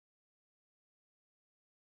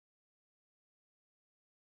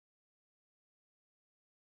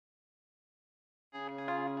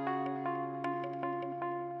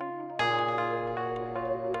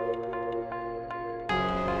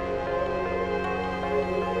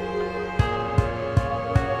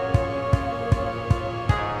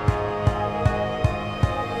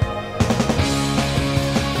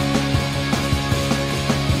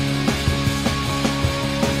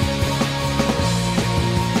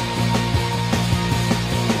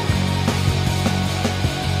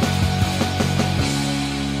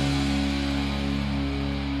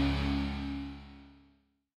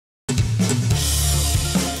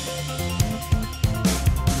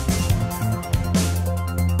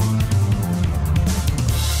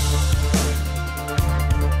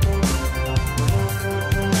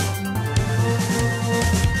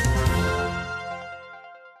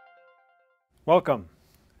Welcome.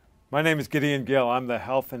 My name is Gideon Gill. I'm the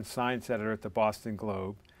Health and Science Editor at the Boston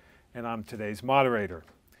Globe, and I'm today's moderator.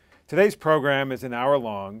 Today's program is an hour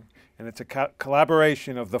long, and it's a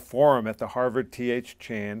collaboration of the Forum at the Harvard T.H.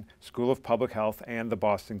 Chan School of Public Health and the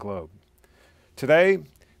Boston Globe. Today,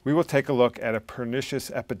 we will take a look at a pernicious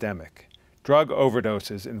epidemic, drug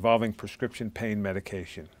overdoses involving prescription pain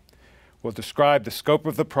medication. We'll describe the scope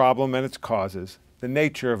of the problem and its causes, the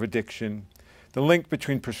nature of addiction, the link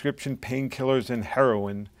between prescription painkillers and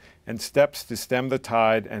heroin, and steps to stem the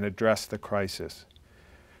tide and address the crisis.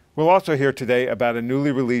 We'll also hear today about a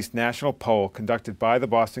newly released national poll conducted by the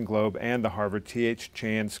Boston Globe and the Harvard T.H.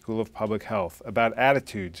 Chan School of Public Health about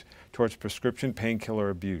attitudes towards prescription painkiller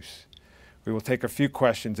abuse. We will take a few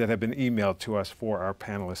questions that have been emailed to us for our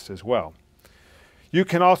panelists as well. You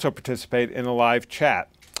can also participate in a live chat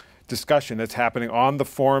discussion that's happening on the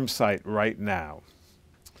Forum site right now.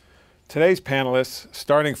 Today's panelists,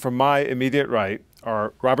 starting from my immediate right,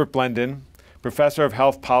 are Robert Blendon, Professor of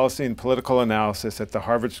Health Policy and Political Analysis at the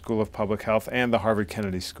Harvard School of Public Health and the Harvard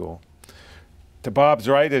Kennedy School. To Bob's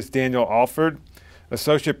right is Daniel Alford,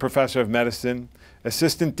 Associate Professor of Medicine,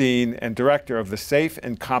 Assistant Dean, and Director of the Safe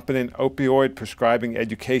and Competent Opioid Prescribing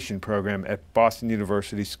Education Program at Boston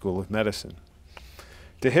University School of Medicine.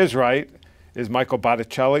 To his right is Michael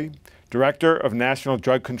Botticelli, Director of National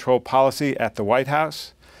Drug Control Policy at the White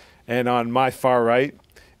House. And on my far right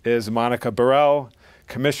is Monica Bharel,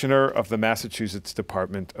 Commissioner of the Massachusetts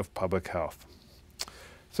Department of Public Health.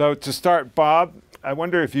 So to start, Bob, I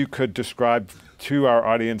wonder if you could describe to our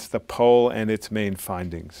audience the poll and its main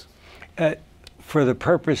findings. For the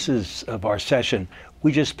purposes of our session,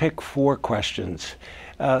 we just picked 4 questions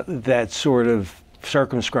that sort of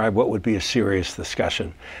circumscribe what would be a serious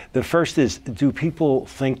discussion. The first is, do people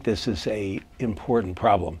think this is an important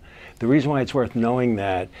problem? The reason why it's worth knowing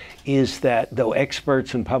that is that though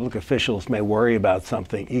experts and public officials may worry about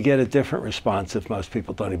something, you get a different response if most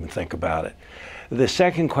people don't even think about it. The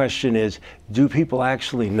second question is, do people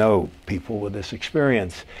actually know people with this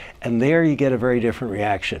experience? And there you get a very different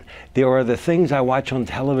reaction. There are the things I watch on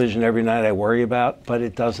television every night I worry about, but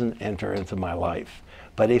it doesn't enter into my life.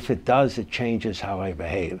 But if it does, it changes how I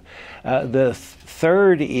behave. The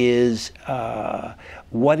third is,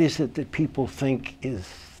 what is it that people think is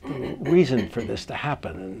the reason for this to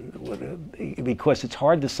happen? And because it's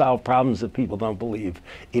hard to solve problems that people don't believe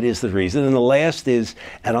it is the reason. And the last is,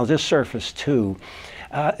 and I'll just surface 2,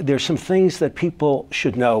 there's some things that people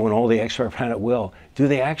should know, and all the expert panel will. Do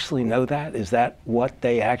they actually know that? Is that what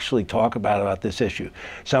they actually talk about this issue?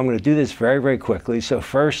 So I'm going to do this very, very quickly. So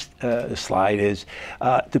first slide is,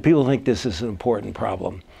 do people think this is an important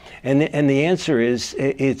problem? And the answer is,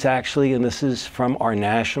 it's actually, and this is from our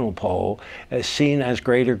national poll, seen as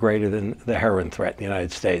greater than the heroin threat in the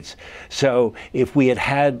United States. So if we had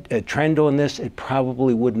had a trend on this, it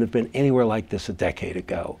probably wouldn't have been anywhere like this a decade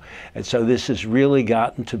ago. And so this has really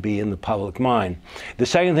gotten to be in the public mind. The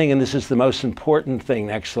second thing, and this is the most important thing,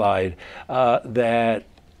 next slide, that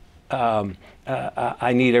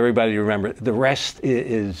I need everybody to remember, the rest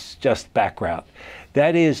is just background.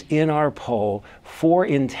 That is, in our poll, 4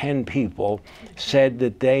 in 10 people said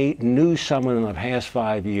that they knew someone in the past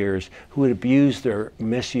 5 years who had abused or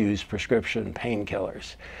misused prescription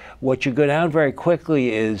painkillers. What you go down very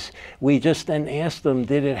quickly is, we just then asked them,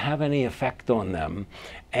 did it have any effect on them?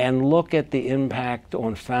 And look at the impact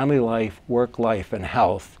on family life, work life, and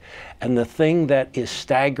health. And the thing that is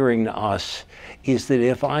staggering to us is that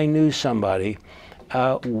if I knew somebody,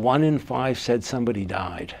 1 in 5 said somebody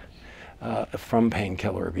died from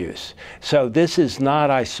painkiller abuse. So this is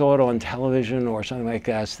not, I saw it on television or something like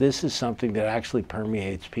that. This is something that actually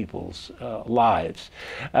permeates people's lives.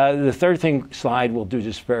 The third thing slide we'll do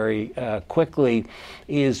just very quickly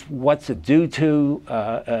is, what's it due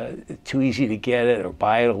to? Too easy to get it or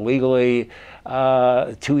buy it illegally.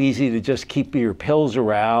 Too easy to just keep your pills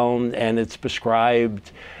around and it's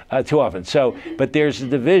prescribed. Too often. So, but there's a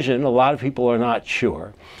division. A lot of people are not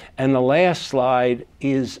sure. And the last slide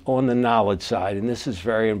is on the knowledge side, and this is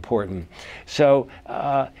very important. So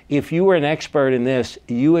if you were an expert in this,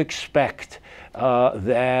 you expect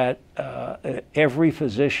that every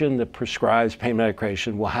physician that prescribes pain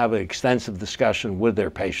medication will have an extensive discussion with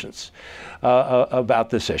their patients about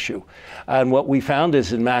this issue. And what we found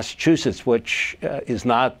is in Massachusetts, which is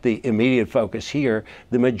not the immediate focus here,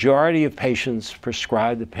 the majority of patients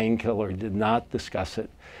prescribed the painkiller did not discuss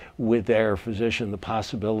it with their physician, the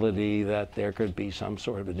possibility that there could be some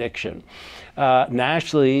sort of addiction.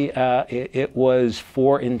 Nationally, it was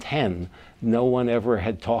 4 in 10. No one ever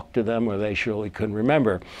had talked to them, or they surely couldn't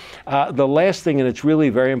remember. The last thing, and it's really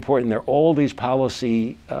very important, there are all these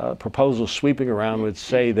policy proposals sweeping around which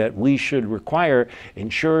say that we should require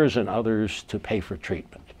insurers and others to pay for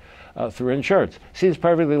treatment through insurance. See, it's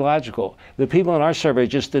perfectly logical. The people in our survey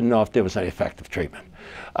just didn't know if there was any effective treatment.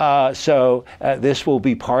 So this will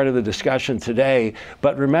be part of the discussion today.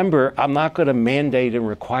 But remember, I'm not going to mandate and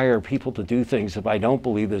require people to do things if I don't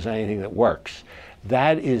believe there's anything that works.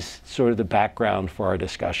 That is sort of the background for our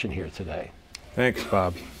discussion here today. Thanks,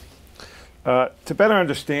 Bob. To better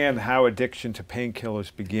understand how addiction to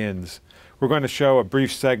painkillers begins, we're going to show a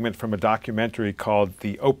brief segment from a documentary called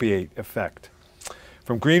The Opiate Effect,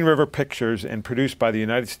 from Green River Pictures and produced by the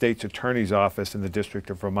United States Attorney's Office in the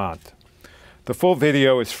District of Vermont. The full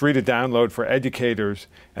video is free to download for educators,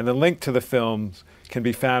 and the link to the films can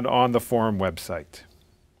be found on the forum website.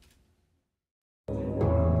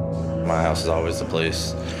 My house is always the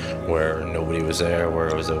place where nobody was there, where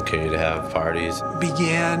it was okay to have parties.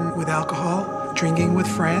 Began with alcohol, drinking with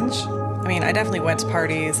friends. I mean, I definitely went to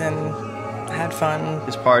parties and had fun.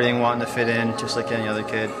 Just partying, wanting to fit in, just like any other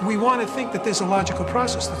kid. We want to think that there's a logical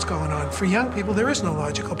process that's going on. For young people, there is no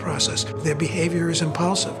logical process. Their behavior is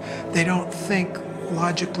impulsive. They don't think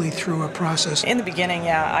logically through a process. In the beginning,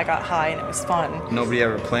 yeah, I got high and it was fun. Nobody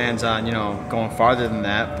ever plans on, going farther than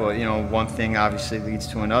that, but, one thing obviously leads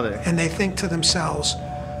to another. And they think to themselves,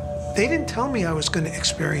 they didn't tell me I was going to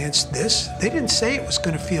experience this. They didn't say it was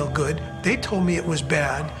going to feel good. They told me it was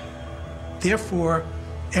bad. Therefore,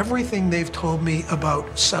 everything they've told me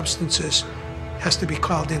about substances has to be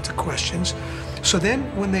called into questions. So then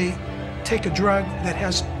when they take a drug that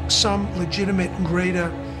has some legitimate greater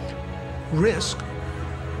risk,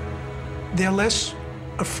 they're less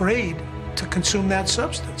afraid to consume that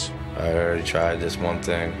substance. I already tried this one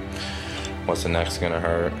thing. What's the next gonna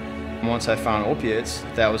hurt? Once I found opiates,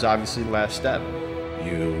 that was obviously the last step.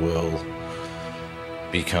 You will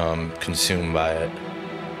become consumed by it.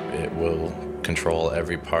 It will control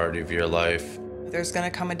every part of your life. There's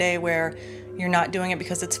gonna come a day where you're not doing it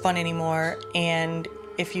because it's fun anymore, and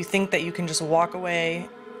if you think that you can just walk away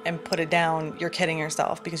and put it down, you're kidding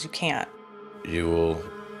yourself, because you can't. You will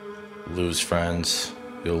lose friends.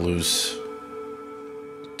 You'll lose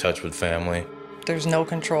touch with family. There's no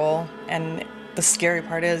control, and the scary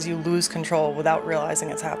part is you lose control without realizing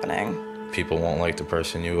it's happening. People won't like the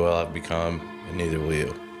person you will have become, and neither will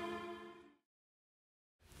you.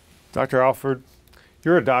 Dr. Alford,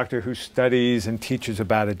 you're a doctor who studies and teaches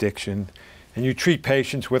about addiction, and you treat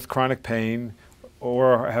patients with chronic pain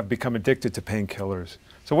or have become addicted to painkillers.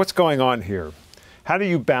 So what's going on here? How do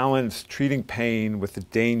you balance treating pain with the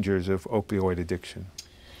dangers of opioid addiction?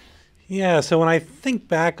 Yeah, so when I think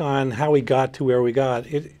back on how we got to where we got,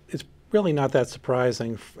 it's really not that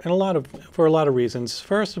surprising, and for a lot of reasons.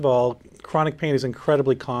 First of all, chronic pain is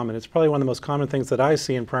incredibly common. It's probably one of the most common things that I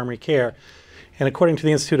see in primary care. And according to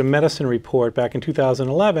the Institute of Medicine report back in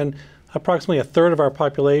 2011, approximately a third of our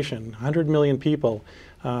population, 100 million people,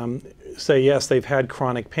 say yes, they've had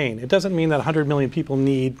chronic pain. It doesn't mean that 100 million people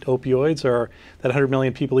need opioids or that 100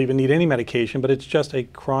 million people even need any medication, but it's just a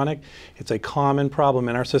common problem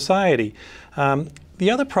in our society. The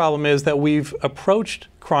other problem is that we've approached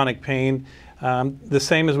chronic pain the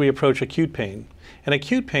same as we approach acute pain. And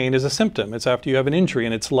acute pain is a symptom. It's after you have an injury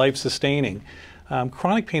and it's life-sustaining.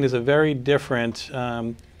 Chronic pain is a very different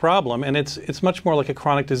problem, and it's much more like a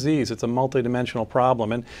chronic disease. It's a multidimensional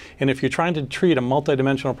problem, and if you're trying to treat a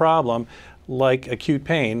multidimensional problem like acute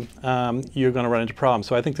pain, you're going to run into problems.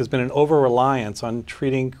 So I think there's been an over-reliance on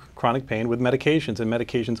treating chronic pain with medications and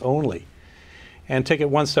medications only. And take it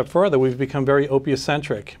one step further, we've become very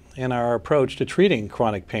opiocentric in our approach to treating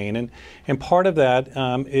chronic pain, and part of that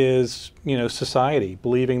is society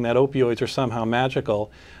believing that opioids are somehow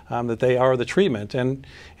magical, that they are the treatment, and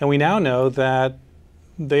we now know that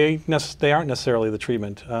they aren't necessarily the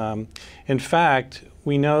treatment. In fact,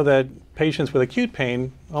 we know that patients with acute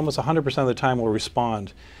pain almost 100% of the time will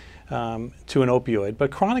respond. to an opioid.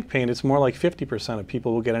 But chronic pain, it's more like 50% of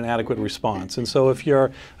people will get an adequate response. And so if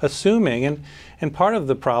you're assuming, and part of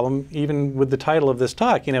the problem, even with the title of this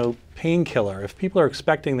talk, you know, painkiller, if people are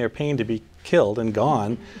expecting their pain to be killed and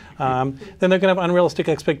gone, then they're going to have unrealistic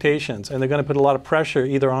expectations, and they're going to put a lot of pressure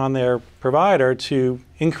either on their provider to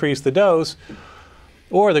increase the dose,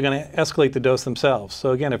 or they're going to escalate the dose themselves.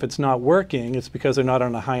 So again, if it's not working, it's because they're not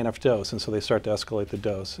on a high enough dose, and so they start to escalate the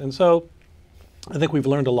dose. And so I think we've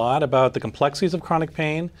learned a lot about the complexities of chronic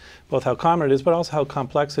pain, both how common it is, but also how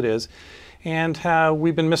complex it is, and how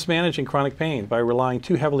we've been mismanaging chronic pain by relying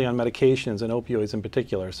too heavily on medications and opioids in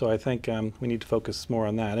particular. So I think we need to focus more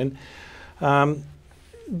on that. And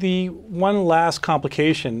the one last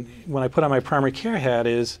complication when I put on my primary care hat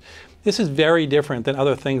is this is very different than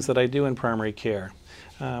other things that I do in primary care.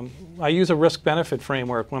 I use a risk-benefit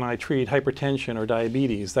framework when I treat hypertension or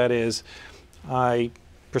diabetes. That is, I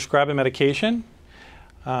prescribe a medication,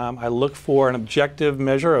 I look for an objective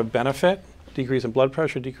measure of benefit, decrease in blood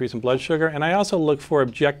pressure, decrease in blood sugar, and I also look for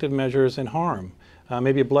objective measures in harm,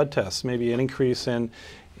 maybe a blood test, maybe an increase in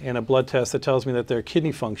a blood test that tells me that their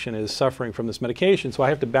kidney function is suffering from this medication, so I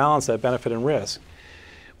have to balance that benefit and risk.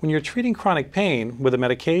 When you're treating chronic pain with a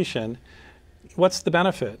medication, what's the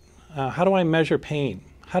benefit? How do I measure pain?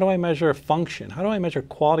 How do I measure function? How do I measure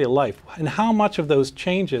quality of life? And how much of those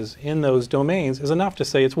changes in those domains is enough to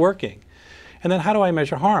say it's working? And then how do I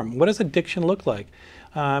measure harm? What does addiction look like?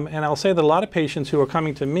 And I'll say that a lot of patients who are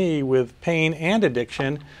coming to me with pain and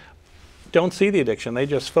addiction don't see the addiction. They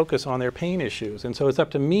just focus on their pain issues. And so it's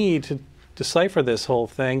up to me to decipher this whole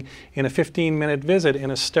thing in a 15-minute visit in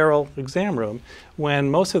a sterile exam room when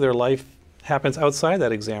most of their life happens outside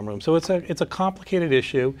that exam room. So it's a complicated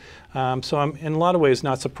issue. So I'm in a lot of ways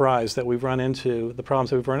not surprised that we've run into the problems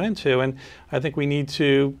that we've run into, and I think we need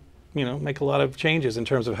to, you know, make a lot of changes in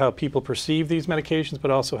terms of how people perceive these medications, but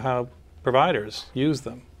also how providers use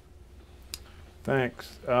them.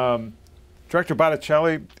 Thanks. Director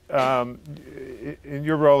Botticelli, in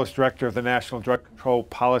your role as Director of the National Drug Control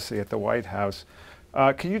Policy at the White House,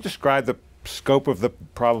 can you describe the scope of the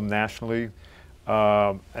problem nationally?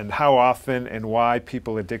 And how often and why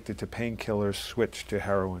people addicted to painkillers switch to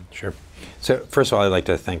heroin? Sure. So first of all, I'd like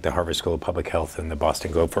to thank the Harvard School of Public Health and the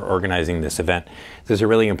Boston Globe for organizing this event. There's a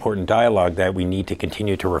really important dialogue that we need to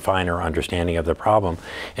continue to refine our understanding of the problem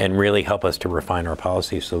and really help us to refine our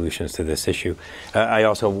policy solutions to this issue. I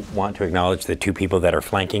also want to acknowledge the two people that are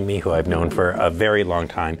flanking me, who I've known for a very long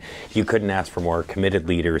time. You couldn't ask for more committed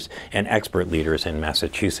leaders and expert leaders in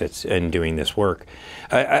Massachusetts in doing this work.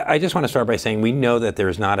 I just want to start by saying we know that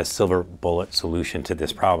there's not a silver bullet solution to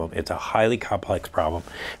this problem. It's a highly complex problem.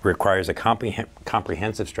 It requires a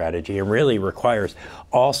comprehensive strategy and really requires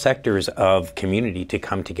all sectors of community to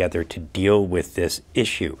come together to deal with this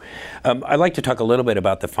issue. I'd like to talk a little bit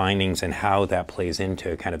about the findings and how that plays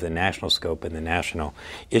into kind of the national scope and the national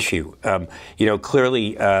issue. You know,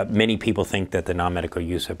 clearly many people think that the non-medical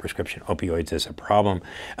use of prescription opioids is a problem,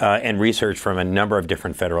 and research from a number of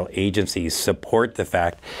different federal agencies support the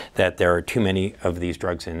fact that there are too many of these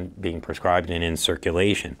drugs being prescribed and in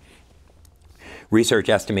circulation. Research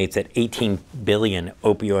estimates that 18 billion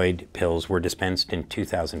opioid pills were dispensed in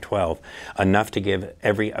 2012, enough to give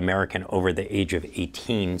every American over the age of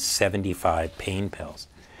 18 75 pain pills.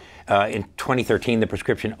 In 2013, the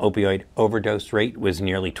prescription opioid overdose rate was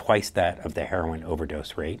nearly twice that of the heroin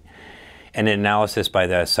overdose rate. And an analysis by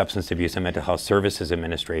the Substance Abuse and Mental Health Services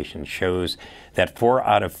Administration shows that 4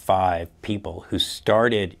 out of 5 people who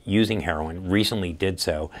started using heroin recently did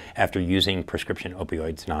so after using prescription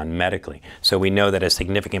opioids non-medically. So we know that a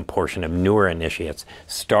significant portion of newer initiates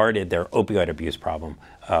started their opioid abuse problem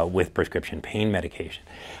with prescription pain medication.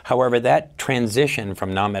 However, that transition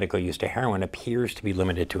from non-medical use to heroin appears to be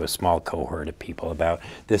limited to a small cohort of people.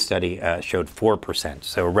 This study showed 4%,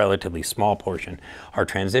 so a relatively small portion are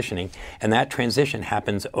transitioning, and that transition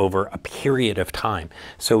happens over a period of time.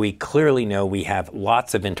 So we clearly know we have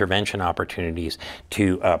lots of intervention opportunities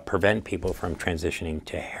to prevent people from transitioning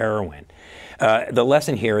to heroin. The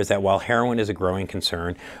lesson here is that while heroin is a growing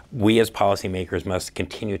concern, we as policymakers must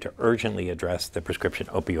continue to urgently address the prescription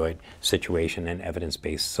opioid situation and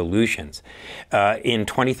evidence-based solutions. In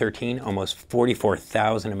 2013, almost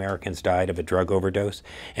 44,000 Americans died of a drug overdose,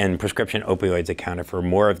 and prescription opioids accounted for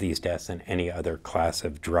more of these deaths than any other class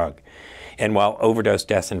of drug. And while overdose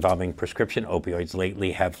deaths involving prescription opioids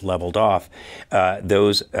lately have leveled off,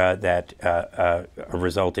 those that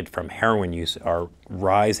resulted from heroin use are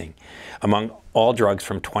rising. Among all drugs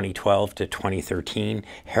from 2012 to 2013,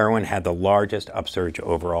 heroin had the largest upsurge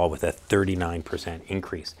overall with a 39%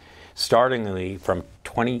 increase. Startlingly, from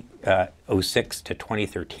 2006 to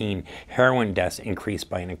 2013, heroin deaths increased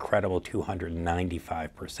by an incredible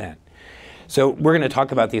 295%. So we're going to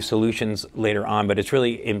talk about these solutions later on, but it's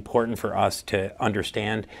really important for us to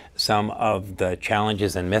understand some of the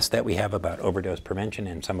challenges and myths that we have about overdose prevention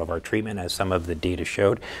and some of our treatment, as some of the data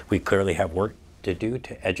showed. We clearly have work to do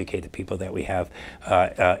to educate the people that we have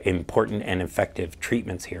important and effective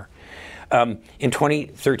treatments here. In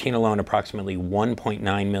 2013 alone, approximately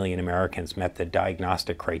 1.9 million Americans met the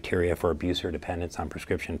diagnostic criteria for abuse or dependence on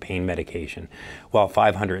prescription pain medication, while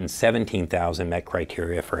 517,000 met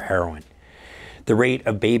criteria for heroin. The rate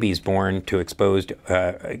of babies born to exposed to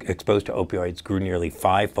opioids grew nearly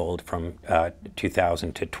fivefold from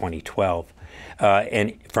 2000 to 2012.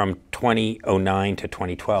 And from 2009 to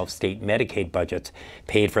 2012, state Medicaid budgets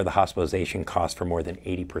paid for the hospitalization costs for more than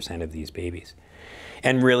 80% of these babies.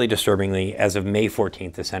 And really disturbingly, as of May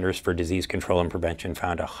 14th, the Centers for Disease Control and Prevention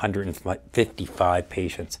found 155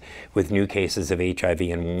 patients with new cases of HIV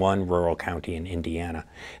in one rural county in Indiana.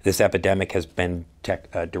 This epidemic has been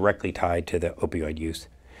directly tied to the opioid use.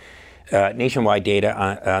 Nationwide data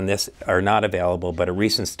on this are not available, but a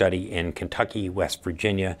recent study in Kentucky, West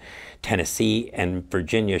Virginia, Tennessee, and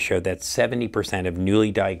Virginia showed that 70% of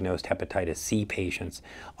newly diagnosed hepatitis C patients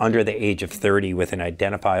under the age of 30 with an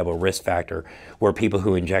identifiable risk factor were people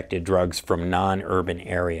who injected drugs from non-urban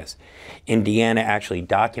areas. Indiana actually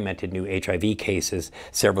documented new HIV cases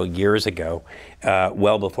several years ago,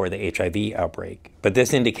 well before the HIV outbreak. But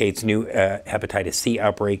this indicates new hepatitis C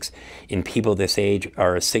outbreaks in people this age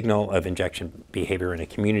are a signal of injection behavior in a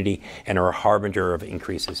community and are a harbinger of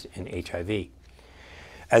increases in HIV.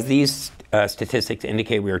 As these statistics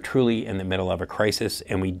indicate, we are truly in the middle of a crisis,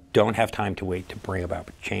 and we don't have time to wait to bring about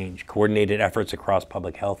change. Coordinated efforts across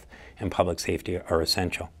public health and public safety are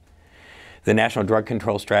essential. The National Drug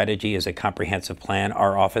Control Strategy is a comprehensive plan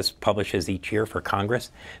our office publishes each year for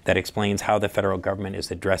Congress that explains how the federal government is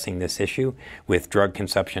addressing this issue with drug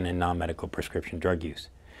consumption and non-medical prescription drug use.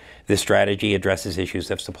 This strategy addresses issues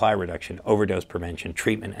of supply reduction, overdose prevention,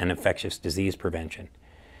 treatment, and infectious disease prevention.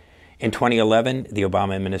 In 2011, the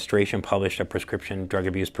Obama administration published a prescription drug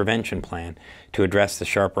abuse prevention plan to address the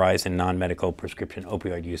sharp rise in non-medical prescription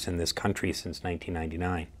opioid use in this country since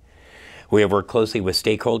 1999. We have worked closely with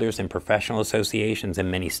stakeholders and professional associations in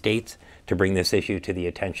many states to bring this issue to the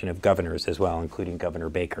attention of governors as well, including Governor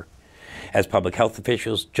Baker. As public health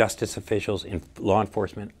officials, justice officials, law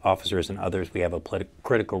enforcement officers, and others, we have a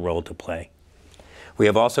critical role to play. We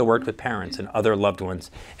have also worked with parents and other loved ones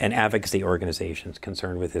and advocacy organizations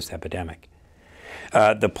concerned with this epidemic.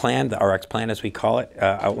 The plan, the RX plan as we call it,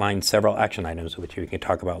 outlines several action items which we can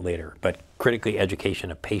talk about later, but critically education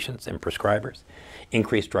of patients and prescribers,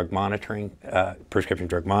 increased drug monitoring, prescription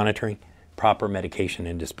drug monitoring, proper medication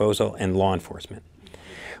and disposal, and law enforcement.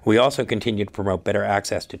 We also continue to promote better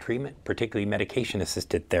access to treatment, particularly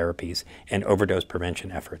medication-assisted therapies and overdose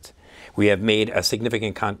prevention efforts. We have made a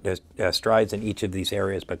significant strides in each of these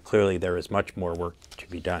areas, but clearly there is much more work to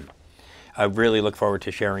be done. I really look forward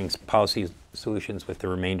to sharing policy solutions with the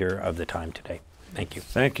remainder of the time today. Thank you.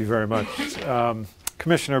 Thank you very much.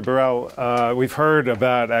 Commissioner Bharel, we've heard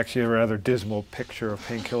about actually a rather dismal picture of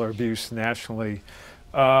painkiller abuse nationally.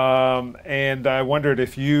 And I wondered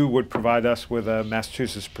if you would provide us with a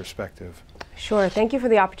Massachusetts perspective. Sure. Thank you for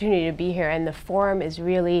the opportunity to be here. And the forum is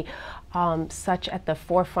really such at the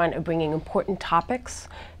forefront of bringing important topics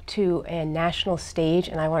to a national stage,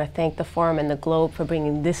 and I want to thank the Forum and the Globe for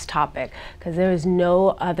bringing this topic, because there is no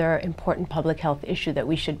other important public health issue that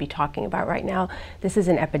we should be talking about right now. This is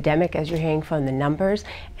an epidemic, as you're hearing from the numbers,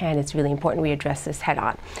 and it's really important we address this head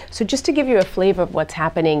on. So just to give you a flavor of what's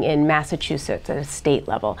happening in Massachusetts at a state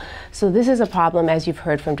level. So this is a problem, as you've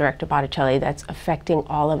heard from Director Botticelli, that's affecting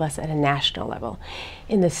all of us at a national level.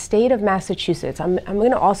 In the state of Massachusetts, I'm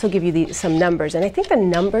going to also give you some numbers, and I think the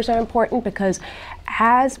numbers are important because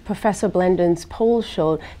as Professor Blenden's polls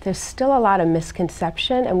showed, there's still a lot of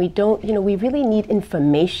misconception, and we really need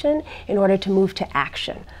information in order to move to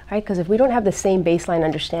action, right? Because if we don't have the same baseline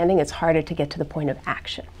understanding, it's harder to get to the point of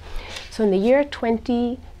action. So in the year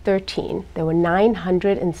 2013, there were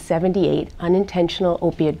 978 unintentional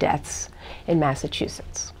opioid deaths in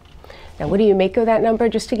Massachusetts. Now, what do you make of that number?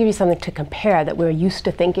 Just to give you something to compare that we're used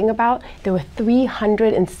to thinking about, there were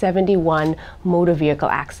 371 motor vehicle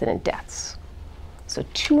accident deaths. So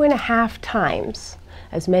 2.5 times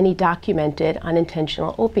as many documented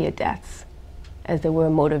unintentional opioid deaths as there were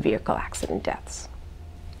motor vehicle accident deaths.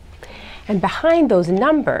 And behind those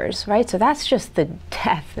numbers, right, so that's just the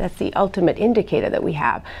death, that's the ultimate indicator that we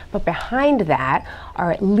have. But behind that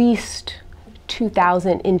are at least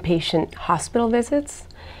 2,000 inpatient hospital visits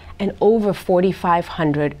and over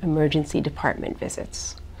 4,500 emergency department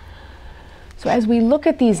visits. So as we look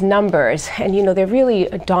at these numbers, and they're really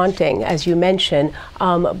daunting, as you mentioned,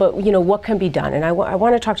 but what can be done? And I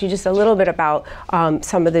want to talk to you just a little bit about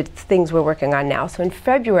some of the things we're working on now. So in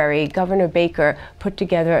February, Governor Baker put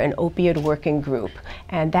together an opioid working group,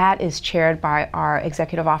 and that is chaired by our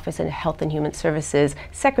Executive Office in Health and Human Services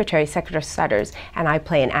Secretary Sutters, and I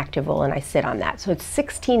play an active role and I sit on that. So it's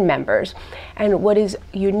 16 members, and what is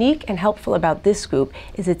unique and helpful about this group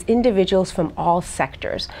is it's individuals from all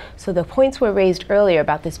sectors. So the points were raised earlier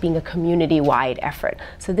about this being a community-wide effort.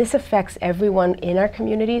 So this affects everyone in our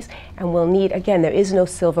communities, and we'll need, again, there is no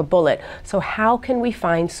silver bullet. So how can we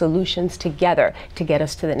find solutions together to get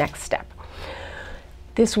us to the next step?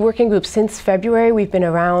 This working group, since February, we've been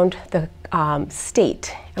around the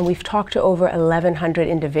state, and we've talked to over 1,100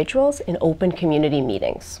 individuals in open community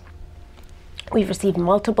meetings. We've received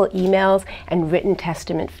multiple emails and written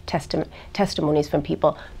testimonies from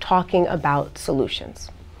people talking about solutions.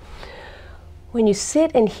 When you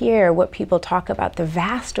sit and hear what people talk about, the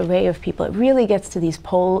vast array of people, it really gets to these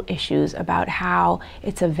poll issues about how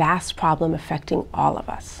it's a vast problem affecting all of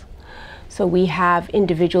us. So we have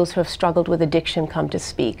individuals who have struggled with addiction come to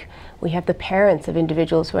speak. We have the parents of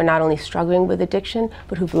individuals who are not only struggling with addiction,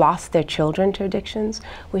 but who've lost their children to addictions.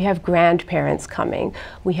 We have grandparents coming.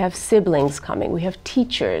 We have siblings coming. We have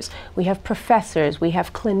teachers. We have professors. We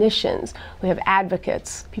have clinicians. We have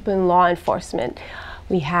advocates, people in law enforcement.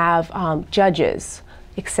 We have judges,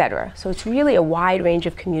 etc. So it's really a wide range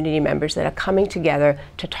of community members that are coming together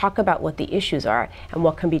to talk about what the issues are and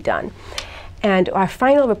what can be done. And our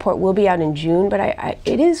final report will be out in June, but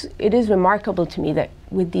it is remarkable to me that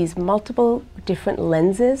with these multiple different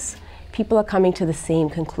lenses, people are coming to the same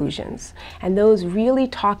conclusions. And those really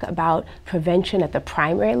talk about prevention at the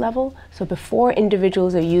primary level. So before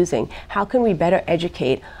individuals are using, how can we better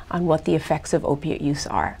educate on what the effects of opiate use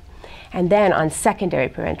are? And then on secondary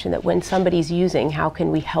prevention, that when somebody's using, how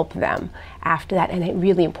can we help them after that, and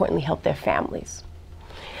really importantly, help their families.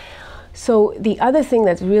 So the other thing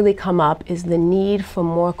that's really come up is the need for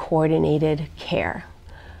more coordinated care.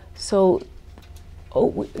 So,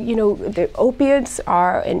 the opioids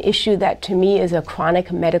are an issue that to me is a chronic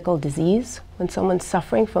medical disease when someone's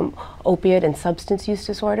suffering from opioid and substance use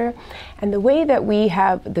disorder. And the way that we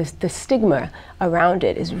have the stigma around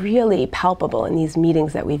it is really palpable in these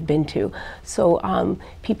meetings that we've been to. So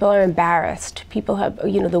people are embarrassed. People have,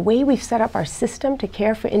 the way we've set up our system to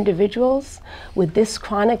care for individuals with this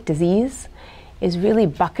chronic disease is really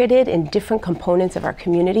bucketed in different components of our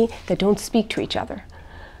community that don't speak to each other.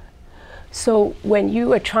 So when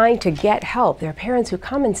you are trying to get help, there are parents who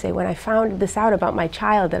come and say, when I found this out about my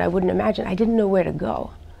child that I wouldn't imagine, I didn't know where to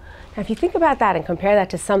go. Now, if you think about that and compare that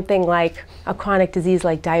to something like a chronic disease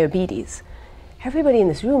like diabetes, everybody in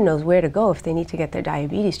this room knows where to go if they need to get their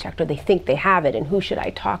diabetes checked or they think they have it and who should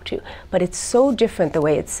I talk to. But it's so different the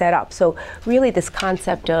way it's set up. So really this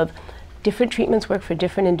concept of different treatments work for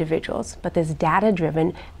different individuals, but there's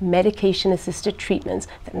data-driven, medication-assisted treatments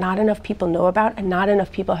that not enough people know about and not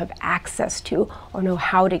enough people have access to or know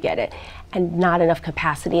how to get it, and not enough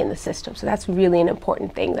capacity in the system. So that's really an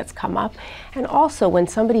important thing that's come up. And also, when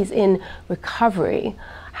somebody's in recovery,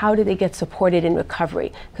 how do they get supported in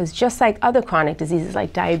recovery? Because just like other chronic diseases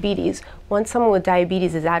like diabetes, once someone with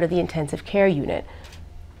diabetes is out of the intensive care unit,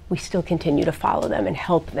 we still continue to follow them and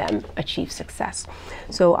help them achieve success.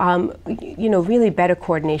 So, really better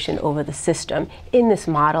coordination over the system in this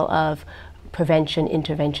model of prevention,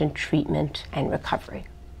 intervention, treatment, and recovery.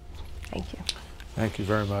 Thank you. Thank you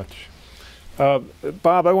very much.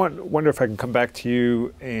 Bob, I wonder if I can come back to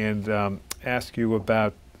you and ask you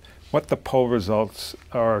about what the poll results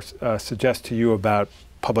suggest to you about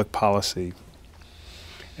public policy.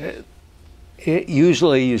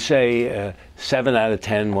 Usually you say 7 out of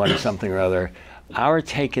 10 want something or other. Our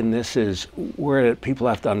take in this is where people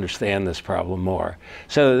have to understand this problem more.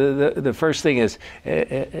 So the first thing is,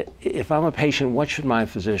 if I'm a patient, what should my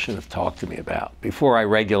physician have talked to me about before I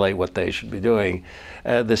regulate what they should be doing?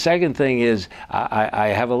 The second thing is, I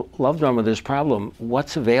have a loved one with this problem.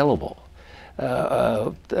 What's available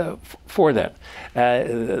for them?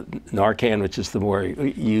 Narcan, which is the more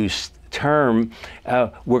used term,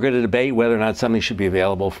 we're going to debate whether or not something should be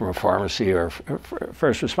available from a pharmacy or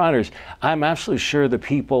first responders. I'm absolutely sure the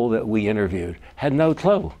people that we interviewed had no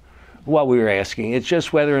clue what we were asking. It's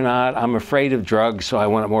just whether or not I'm afraid of drugs, so I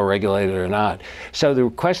want it more regulated or not. So the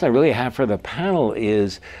question I really have for the panel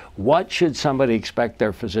is, what should somebody expect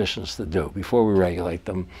their physicians to do before we regulate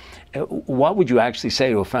them? What would you actually say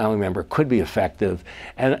to a family member could be effective?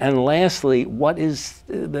 And lastly, what is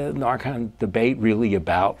the Narcan debate really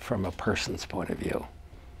about from a person's point of view?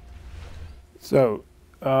 So,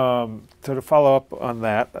 so to follow up on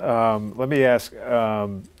that, let me ask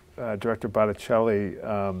Director Botticelli.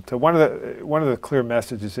 So one of the clear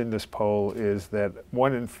messages in this poll is that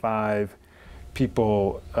 1 in 5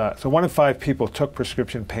 people. So 1 in 5 people took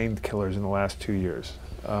prescription painkillers in the last 2 years,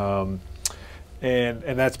 and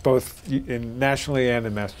that's both nationally and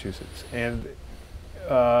in Massachusetts. And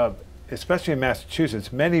especially in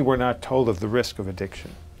Massachusetts, many were not told of the risk of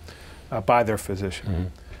addiction by their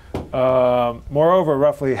physician. Moreover,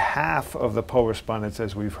 roughly half of the poll respondents,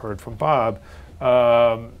 as we've heard from Bob,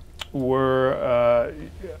 were,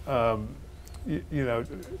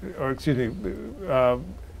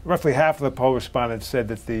 roughly half of the poll respondents said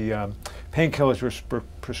that the painkillers were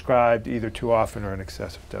prescribed either too often or in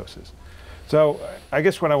excessive doses. So I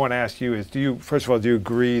guess what I want to ask you is, first of all, do you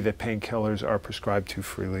agree that painkillers are prescribed too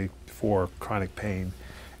freely for chronic pain?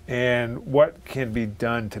 And what can be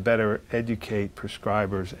done to better educate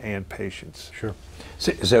prescribers and patients? Sure.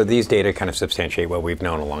 So these data kind of substantiate what we've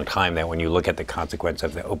known a long time, that when you look at the consequence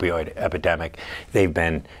of the opioid epidemic, they've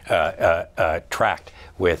been tracked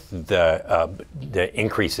with the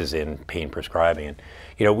increases in pain prescribing. And,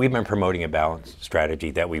 we've been promoting a balanced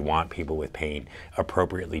strategy that we want people with pain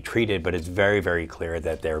appropriately treated, but it's very, very clear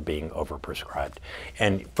that they're being overprescribed.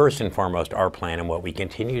 And first and foremost, our plan and what we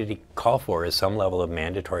continue to call for is some level of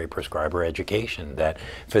mandatory prescriber education, that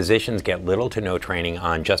physicians get little to no training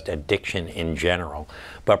on just addiction in general,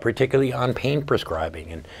 but particularly on pain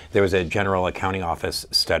prescribing. And there was a General Accounting Office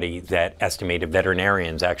study that estimated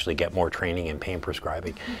veterinarians actually get more training in pain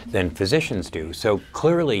prescribing than physicians do. So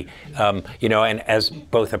clearly, and as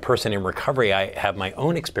both a person in recovery, I have my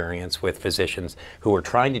own experience with physicians who were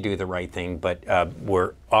trying to do the right thing, but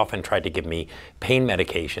were often tried to give me pain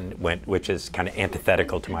medication, which is kind of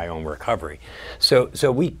antithetical to my own recovery.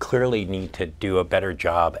 So we clearly need to do a better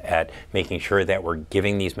job at making sure that we're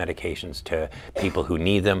giving these medications to people who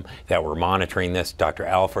need them, that we're monitoring this. Dr.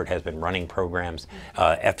 Alford has been running programs.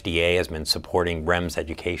 FDA has been supporting REMS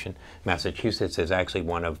education. Massachusetts is actually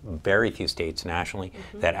one of very few states nationally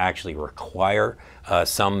that actually require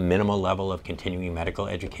some minimal level of continuing medical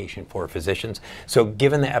education for physicians. So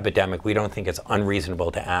given the epidemic, we don't think it's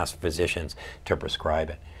unreasonable to ask physicians to prescribe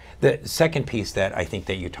it. The second piece that I think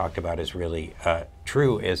that you talked about is really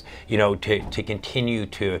true is, to continue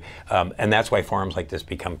to, and that's why forums like this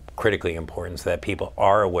become critically important, so that people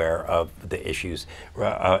are aware of the issues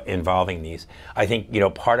involving these. I think,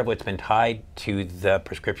 part of what's been tied to the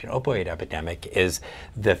prescription opioid epidemic is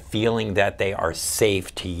the feeling that they are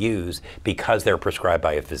safe to use because they're prescribed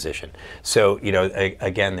by a physician. So,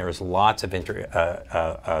 again, there's lots of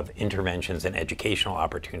interventions and educational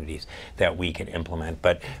opportunities that we can implement.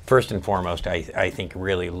 But first and foremost, I think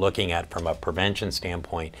really looking at, from a prevention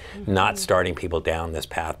standpoint, not starting people down this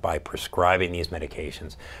path by prescribing these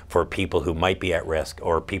medications for people who might be at risk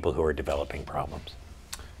or people who are developing problems.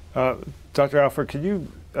 Dr. Alford, can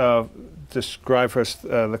you describe for us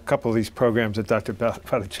a couple of these programs that Dr.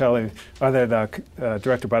 Botticelli, or that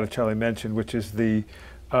Director Botticelli mentioned, which is the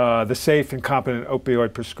safe and competent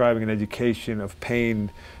opioid prescribing and education of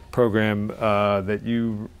pain program that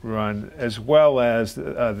you run, as well as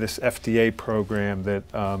this FDA program that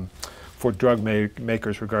for drug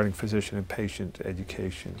makers regarding physician and patient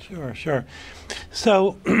education? Sure.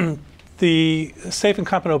 So the Safe and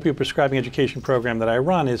Competent Opioid Prescribing Education program that I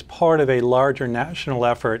run is part of a larger national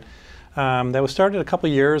effort that was started a couple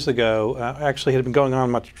years ago. Actually, it had been going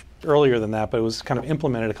on much earlier than that, but it was kind of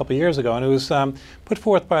implemented a couple years ago, and it was put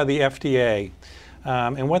forth by the FDA.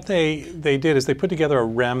 And what they did is they put together a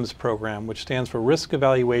REMS program, which stands for Risk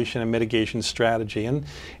Evaluation and Mitigation Strategy. And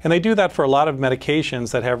they do that for a lot of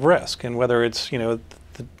medications that have risk, and whether it's,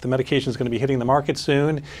 the medication is going to be hitting the market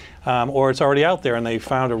soon, or it's already out there and they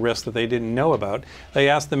found a risk that they didn't know about. They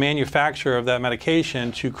ask the manufacturer of that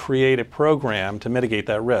medication to create a program to mitigate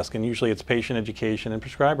that risk, and usually it's patient education and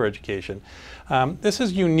prescriber education. This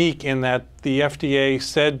is unique in that the FDA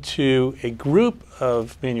said to a group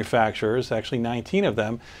of manufacturers, actually 19 of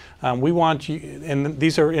them, we want you, and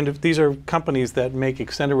these are companies that make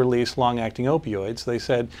extended release long-acting opioids. They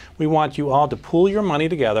said, we want you all to pool your money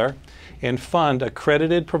together and fund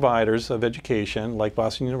accredited providers of education, like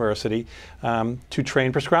Boston University, to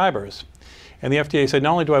train prescribers. And the FDA said,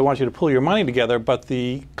 not only do I want you to pool your money together, but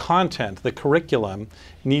the content, the curriculum,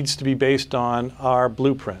 needs to be based on our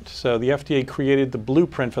blueprint. So the FDA created the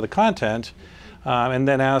blueprint for the content, and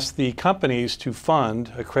then asked the companies to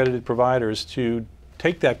fund accredited providers to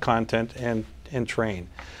take that content and train.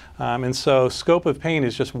 And so Scope of Pain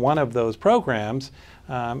is just one of those programs,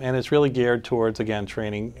 and it's really geared towards, again,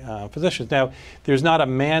 training physicians. Now, there's not a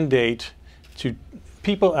mandate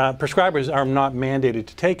prescribers are not mandated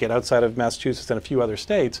to take it outside of Massachusetts and a few other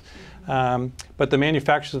states, but the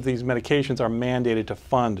manufacturers of these medications are mandated to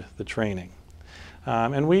fund the training.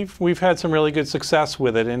 And we've had some really good success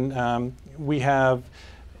with it, and we have,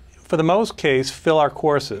 for the most case, fill our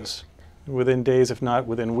courses within days, if not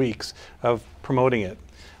within weeks, of promoting it.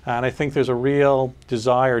 And I think there's a real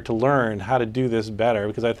desire to learn how to do this better,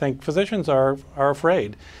 because I think physicians are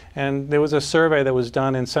afraid. And there was a survey that was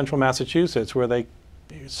done in central Massachusetts where they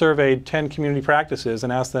surveyed 10 community practices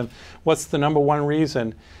and asked them, what's the #1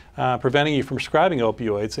 reason preventing you from prescribing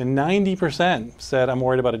opioids? And 90% said, I'm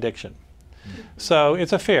worried about addiction. So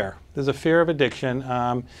it's a fear. There's a fear of addiction,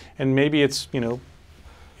 and maybe it's,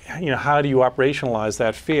 how do you operationalize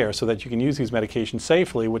that fear so that you can use these medications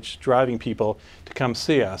safely, which is driving people to come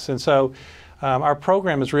see us. And so our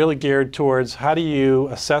program is really geared towards how do you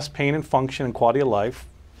assess pain and function and quality of life,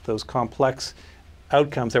 those complex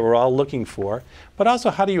outcomes that we're all looking for, but also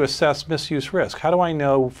how do you assess misuse risk? How do I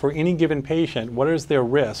know for any given patient what is their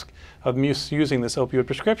risk of misusing this opioid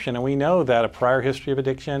prescription? And we know that a prior history of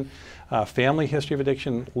addiction, family history of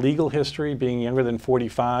addiction, legal history, being younger than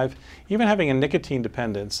 45, even having a nicotine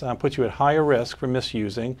dependence puts you at higher risk for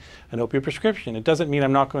misusing an opioid prescription. It doesn't mean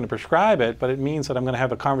I'm not going to prescribe it, but it means that I'm going to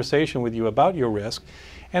have a conversation with you about your risk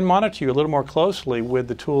and monitor you a little more closely with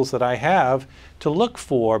the tools that I have to look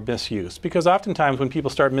for misuse. Because oftentimes when people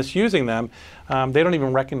start misusing them, they don't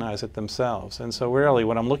even recognize it themselves. And so really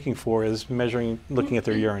what I'm looking for is looking at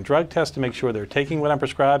their urine drug test to make sure they're taking what I'm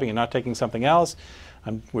prescribing and not taking something else.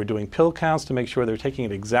 We're doing pill counts to make sure they're taking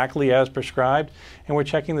it exactly as prescribed, and we're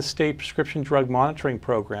checking the state prescription drug monitoring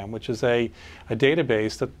program, which is a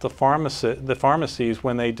database that the pharmacies,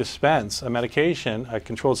 when they dispense a medication, a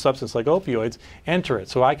controlled substance like opioids, enter it.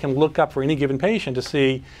 So I can look up for any given patient to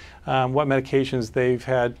see what medications they've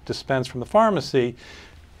had dispensed from the pharmacy.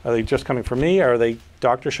 Are they just coming from me? Are they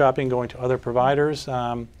doctor shopping, going to other providers,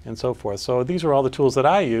 and so forth? So these are all the tools that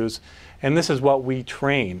I use, and this is what we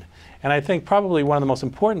train. And I think probably one of the most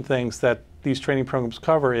important things that these training programs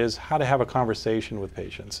cover is how to have a conversation with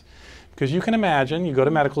patients. Because you can imagine, you go to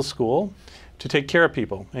medical school to take care of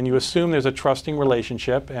people, and you assume there's a trusting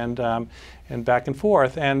relationship and back and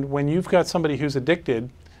forth. And when you've got somebody who's addicted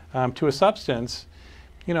to a substance,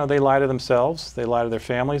 they lie to themselves, they lie to their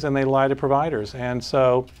families, and they lie to providers. And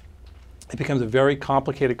so it becomes a very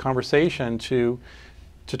complicated conversation to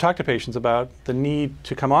talk to patients about the need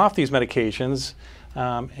to come off these medications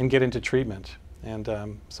and get into treatment. And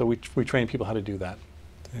so we train people how to do that.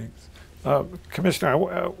 Thanks. Commissioner,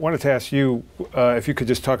 I wanted to ask you if you could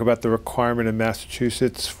just talk about the requirement in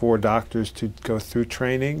Massachusetts for doctors to go through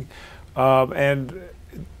training. And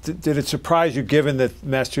did it surprise you, given that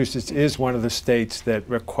Massachusetts is one of the states that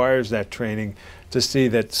requires that training, to see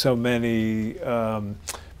that so many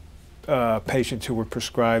patients who were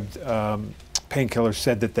prescribed painkillers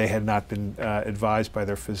said that they had not been advised by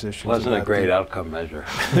their physicians? Wasn't a great outcome measure.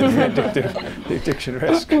 The addiction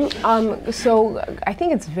risk. So I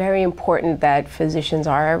think it's very important that physicians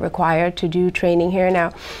are required to do training here.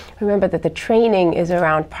 Now, remember that the training is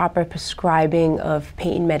around proper prescribing of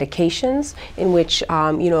pain medications, in which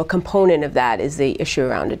a component of that is the issue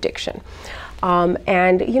around addiction.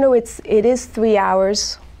 And it is 3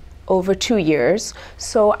 hours over 2 years.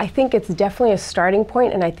 So I think it's definitely a starting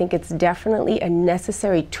point, and I think it's definitely a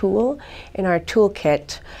necessary tool in our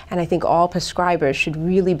toolkit. And I think all prescribers should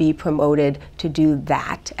really be promoted to do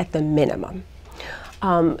that at the minimum.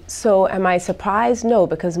 So am I surprised? No,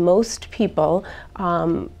 because most people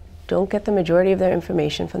don't get the majority of their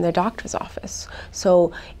information from their doctor's office.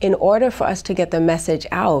 So in order for us to get the message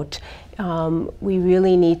out, we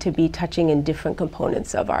really need to be touching in different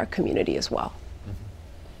components of our community as well.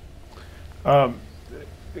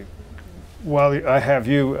 While I have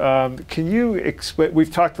you, can you explain,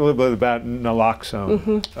 we've talked a little bit about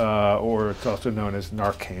naloxone, or it's also known as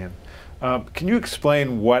Narcan. Can you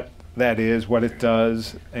explain what that is, what it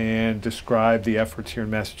does, and describe the efforts here in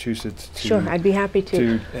Massachusetts to, sure, I'd be happy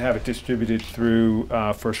to have it distributed through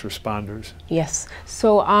first responders? Yes.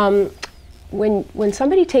 So when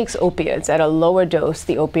somebody takes opioids at a lower dose,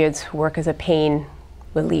 the opioids work as a pain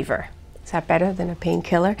reliever. Is that better than a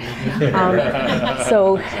painkiller?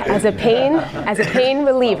 So as a pain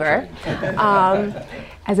reliever,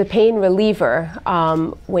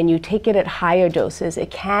 when you take it at higher doses,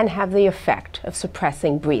 it can have the effect of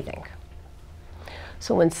suppressing breathing.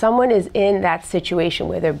 So when someone is in that situation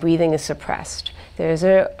where their breathing is suppressed, there's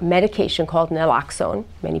a medication called naloxone,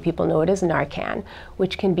 many people know it as Narcan,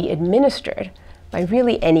 which can be administered by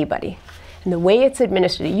really anybody. And the way it's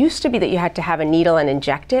administered, it used to be that you had to have a needle and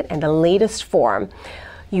inject it, and the latest form,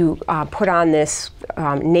 You put on this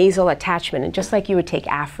nasal attachment, and just like you would take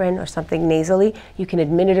Afrin or something nasally, you can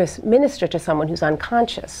administer to someone who's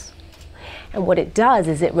unconscious. And what it does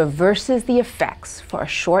is it reverses the effects for a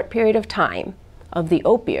short period of time of the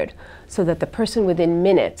opioid so that the person within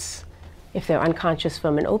minutes, if they're unconscious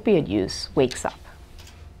from an opioid use, wakes up.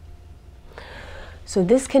 So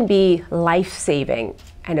this can be life-saving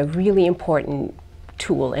and a really important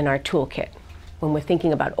tool in our toolkit when we're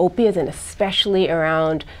thinking about opiates, and especially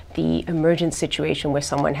around the emergent situation where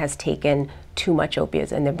someone has taken too much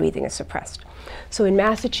opiates and their breathing is suppressed. So in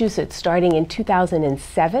Massachusetts, starting in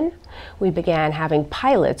 2007, we began having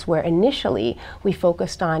pilots where initially we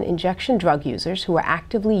focused on injection drug users who were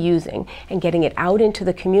actively using and getting it out into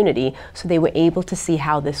the community so they were able to see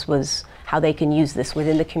how they can use this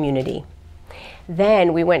within the community.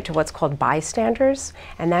 Then we went to what's called bystanders,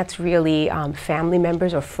 and that's really family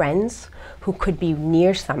members or friends who could be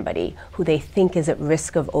near somebody who they think is at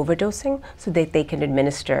risk of overdosing so that they can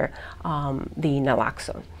administer the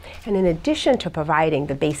naloxone. And in addition to providing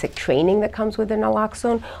the basic training that comes with the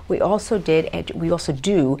naloxone, we also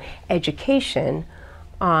do education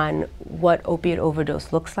on what opiate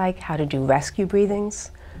overdose looks like, how to do rescue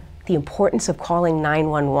breathings, the importance of calling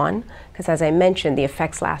 911, because as I mentioned, the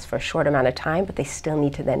effects last for a short amount of time, but they still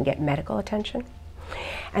need to then get medical attention.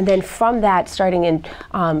 And then from that, starting in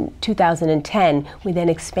 2010, we then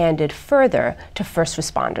expanded further to first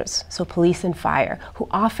responders, so police and fire, who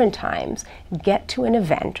oftentimes get to an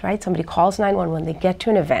event, right? Somebody calls 911, they get to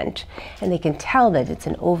an event, and they can tell that it's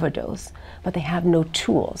an overdose, but they have no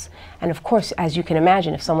tools. And of course, as you can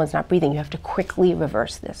imagine, if someone's not breathing, you have to quickly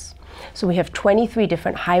reverse this. So we have 23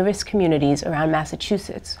 different high-risk communities around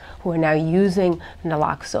Massachusetts who are now using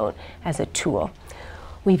naloxone as a tool.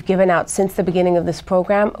 We've given out, since the beginning of this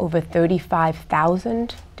program, over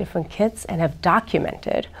 35,000 different kits and have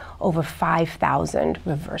documented over 5,000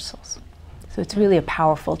 reversals. So it's really a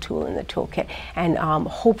powerful tool in the toolkit, and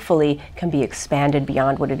hopefully can be expanded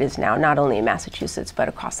beyond what it is now, not only in Massachusetts, but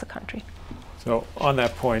across the country. So on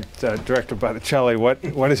that point, Director Botticelli,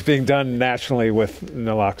 what is being done nationally with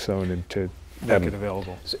naloxone and to make it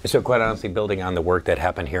available? So quite honestly, building on the work that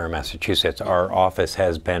happened here in Massachusetts, our office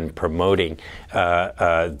has been promoting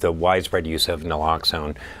the widespread use of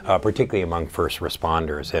naloxone, particularly among first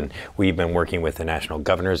responders. And we've been working with the National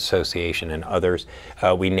Governors Association and others.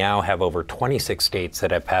 We now have over 26 states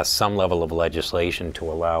that have passed some level of legislation to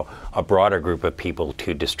allow a broader group of people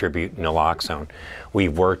to distribute naloxone.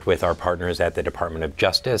 We've worked with our partners at the Department of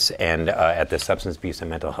Justice and at the Substance Abuse and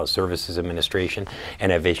Mental Health Services Administration,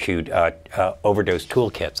 and have issued overdose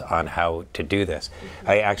toolkits on how to do this.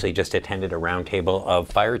 I actually just attended a roundtable of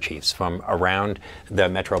fire chiefs from around the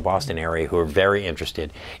Metro Boston area who are very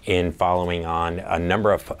interested in following on a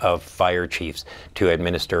number of fire chiefs to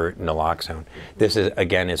administer naloxone. This is,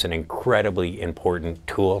 again, is an incredibly important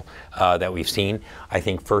tool that we've seen. I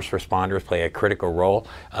think first responders play a critical role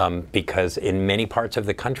because in many parts of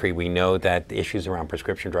the country we know that the issues around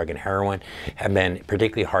prescription drug and heroin have been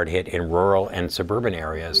particularly hard hit in rural and suburban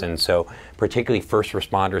areas, and so particularly first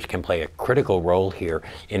responders can play a critical role here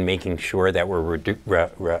in making sure that we're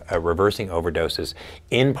reversing overdoses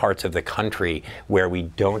in parts of the country where we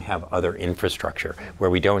don't have other infrastructure,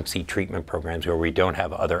 where we don't see treatment programs, where we don't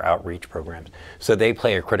have other outreach programs. So they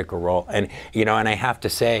play a critical role. And, you know, and I have to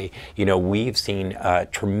say, you know, we've seen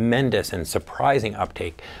tremendous and surprising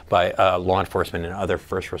uptake by law enforcement and other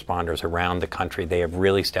first responders around the country. They have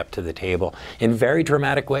really stepped to the table in very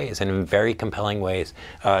dramatic ways and in very compelling ways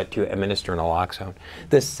to administer naloxone.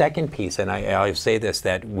 The second piece, and I'll say this,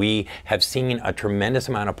 that we have seen a tremendous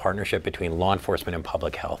amount of partnership between law enforcement and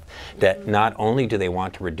public health, that not only do they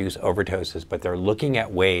want to reduce overdoses, but they're looking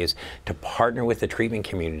at ways to partner with the treatment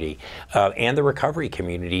community and the recovery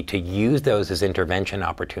community to use those as intervention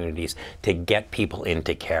opportunities to get people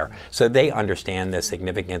into care. So they understand the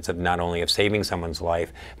significance of not only of saving someone's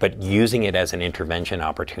life, but using it as an intervention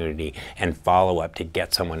opportunity and follow-up to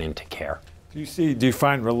get someone into care. Do you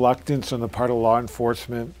find reluctance on the part of law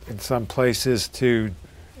enforcement in some places to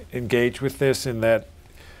engage with this, in that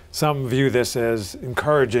some view this as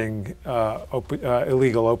encouraging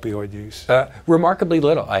illegal opioid use? Remarkably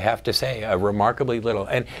little, I have to say, remarkably little.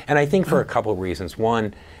 And I think for a couple of reasons.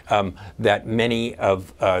 One, that many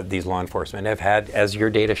of these law enforcement have had, as your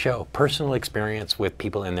data show, personal experience with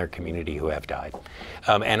people in their community who have died.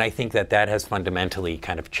 And I think that that has fundamentally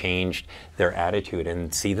kind of changed their attitude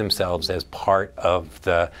and see themselves as part of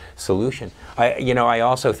the solution. I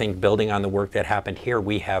also think, building on the work that happened here,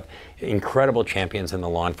 we have incredible champions in the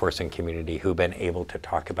law enforcement enforcement community who've been able to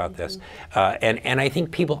talk about this. And I think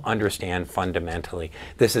people understand fundamentally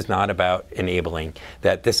this is not about enabling,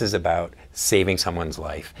 that this is about saving someone's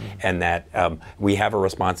life, and that we have a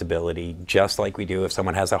responsibility, just like we do if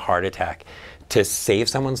someone has a heart attack, to save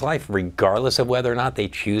someone's life, regardless of whether or not they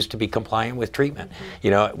choose to be compliant with treatment. You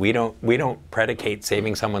know, we don't predicate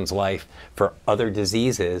saving someone's life for other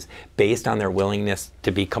diseases based on their willingness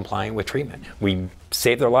to be compliant with treatment. We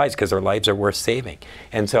save their lives because their lives are worth saving.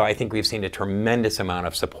 And so I think we've seen a tremendous amount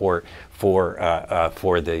of support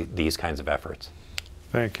for these kinds of efforts.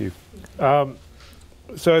 Thank you. So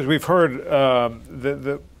as we've heard,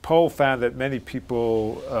 the poll found that many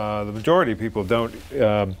people, the majority of people,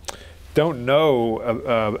 don't know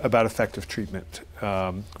about effective treatment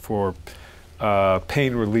for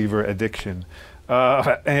pain reliever addiction.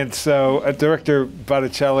 And so, Director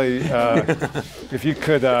Botticelli, if you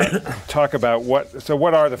could talk about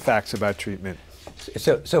what are the facts about treatment?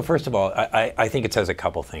 So first of all, I think it says a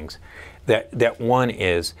couple things. That one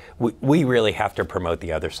is we really have to promote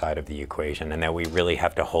the other side of the equation, and that we really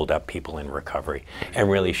have to hold up people in recovery and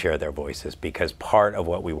really share their voices, because part of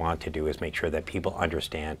what we want to do is make sure that people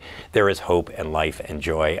understand there is hope and life and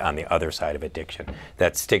joy on the other side of addiction,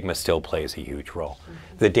 that stigma still plays a huge role.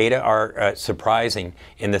 The data are surprising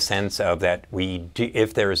in the sense of that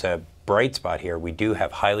if there's a bright spot here, we do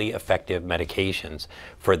have highly effective medications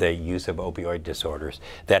for the use of opioid disorders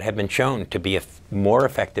that have been shown to be more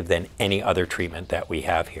effective than any other treatment that we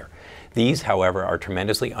have here. These, however, are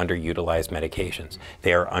tremendously underutilized medications.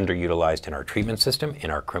 They are underutilized in our treatment system,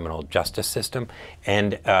 in our criminal justice system,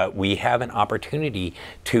 and we have an opportunity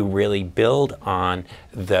to really build on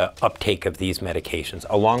the uptake of these medications,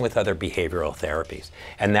 along with other behavioral therapies.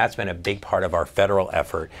 And that's been a big part of our federal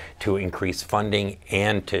effort to increase funding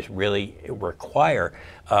and to really require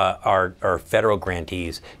our federal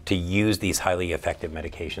grantees to use these highly effective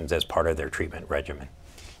medications as part of their treatment regimen.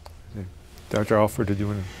 Dr. Alford, did you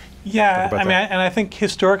want to? Yeah, I mean, and I think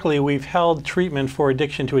historically we've held treatment for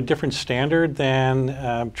addiction to a different standard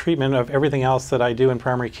than treatment of everything else that I do in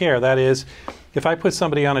primary care. That is, if I put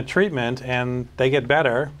somebody on a treatment and they get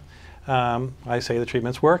better, I say the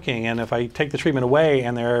treatment's working. And if I take the treatment away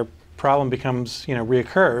and their problem becomes,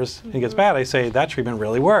 reoccurs and gets bad, I say that treatment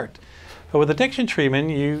really worked. But with addiction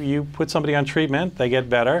treatment, you put somebody on treatment, they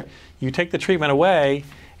get better, you take the treatment away,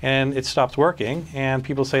 and it stops working, and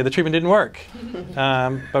people say the treatment didn't work.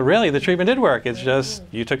 But really, the treatment did work. It's just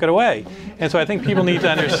you took it away. And so I think people need to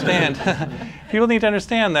understand. People need to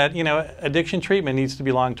understand that addiction treatment needs to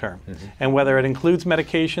be long-term, and whether it includes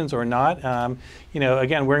medications or not.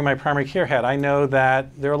 Again, wearing my primary care hat, I know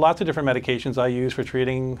that there are lots of different medications I use for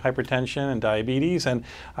treating hypertension and diabetes, and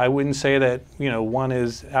I wouldn't say that one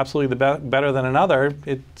is absolutely better than another.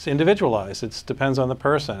 It's individualized. It depends on the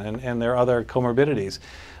person and their other comorbidities.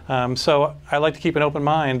 So I like to keep an open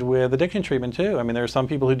mind with addiction treatment too. I mean, there are some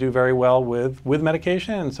people who do very well with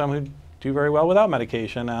medication and some who do very well without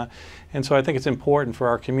medication. And so I think it's important for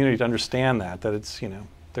our community to understand that it's,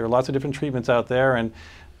 there are lots of different treatments out there, and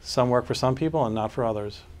some work for some people and not for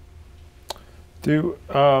others.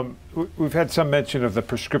 We've had some mention of the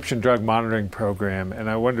prescription drug monitoring program, and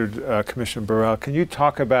I wondered, Commissioner Bharel, can you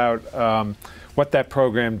talk about what that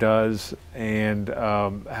program does and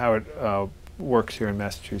how it works here in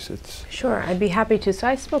Massachusetts? Sure, I'd be happy to. So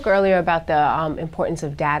I spoke earlier about the importance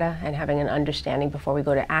of data and having an understanding before we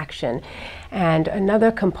go to action. And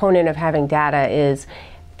another component of having data is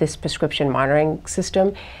this prescription monitoring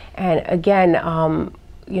system. And again,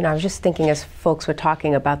 I was just thinking as folks were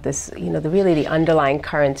talking about this, the underlying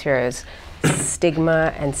currents here is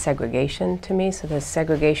stigma and segregation to me. So there's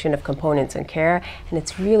segregation of components in care, and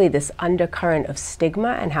it's really this undercurrent of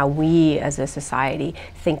stigma and how we as a society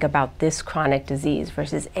think about this chronic disease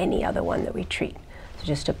versus any other one that we treat. So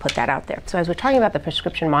just to put that out there. So as we're talking about the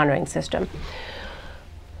prescription monitoring system,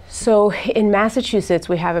 so in Massachusetts,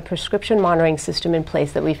 we have a prescription monitoring system in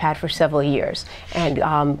place that we've had for several years.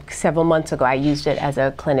 And several months ago, I used it as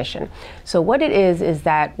a clinician. So what it is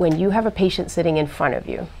that when you have a patient sitting in front of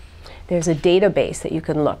you, there's a database that you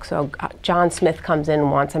can look. So John Smith comes in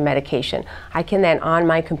and wants a medication. I can then, on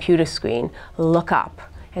my computer screen, look up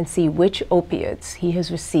and see which opioids he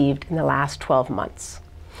has received in the last 12 months.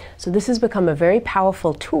 So this has become a very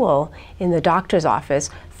powerful tool in the doctor's office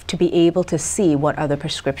to be able to see what other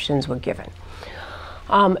prescriptions were given.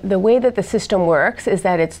 The way that the system works is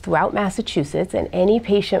that it's throughout Massachusetts, and any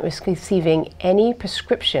patient receiving any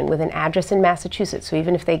prescription with an address in Massachusetts, so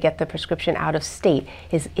even if they get the prescription out of state,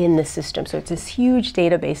 is in the system. So it's this huge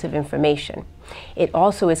database of information. It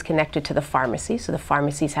also is connected to the pharmacy, so the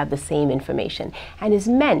pharmacies have the same information, and is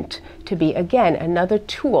meant to be, again, another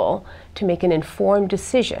tool to make an informed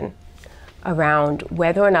decision around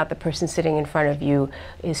whether or not the person sitting in front of you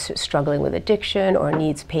is struggling with addiction or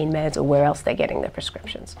needs pain meds, or where else they're getting their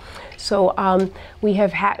prescriptions. So we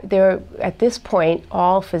have at this point,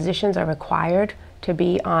 all physicians are required to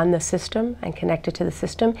be on the system and connected to the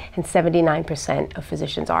system, and 79% of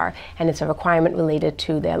physicians are, and it's a requirement related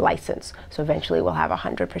to their license. So eventually we'll have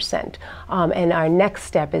 100%. And our next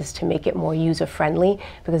step is to make it more user-friendly,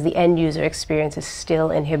 because the end user experience is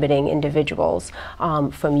still inhibiting individuals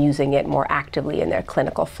from using it more actively in their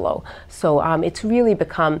clinical flow. So it's really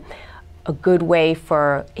become a good way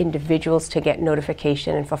for individuals to get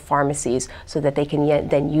notification, and for pharmacies so that they can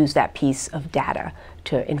then use that piece of data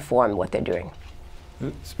to inform what they're doing.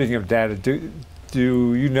 Speaking of data,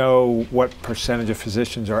 do you know what percentage of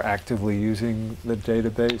physicians are actively using the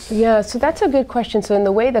database? Yeah, so that's a good question. So in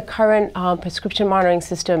the way the current prescription monitoring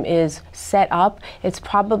system is set up, it's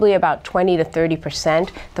probably about 20 to 30%.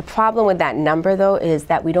 The problem with that number, though, is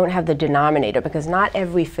that we don't have the denominator, because not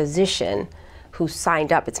every physician who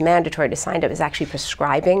signed up, it's mandatory to sign up, is actually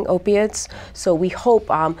prescribing opioids. So we hope,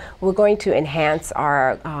 we're going to enhance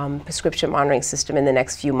our prescription monitoring system in the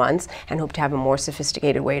next few months, and hope to have a more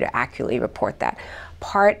sophisticated way to accurately report that.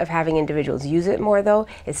 Part of having individuals use it more, though,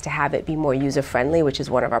 is to have it be more user-friendly, which is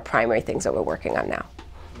one of our primary things that we're working on now.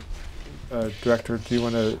 Director, do you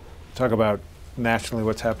want to talk about nationally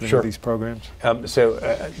what's happening with these programs?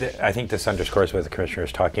 I think this underscores what the Commissioner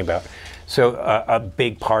is talking about. So a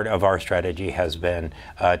big part of our strategy has been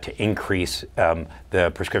to increase the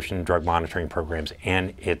prescription drug monitoring programs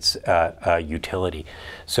and its utility.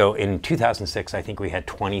 So in 2006, I think we had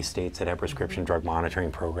 20 states that had prescription drug monitoring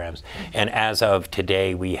programs. And as of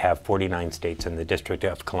today, we have 49 states in the District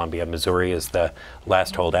of Columbia. Missouri is the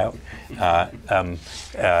last holdout. And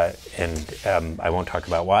I won't talk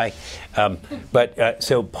about why.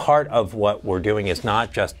 So part of what we're doing is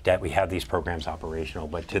not just that we have these programs operational,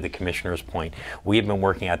 but to the Commissioner's point, we've been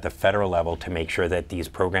working at the federal level to make sure that these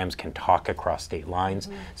programs can talk across state lines.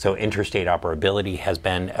 So interstate operability has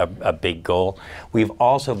been a big goal. We've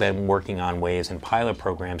also been working on ways in pilot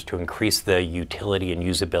programs to increase the utility and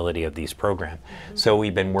usability of these programs. So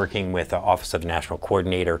we've been working with the Office of National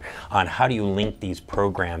Coordinator on how do you link these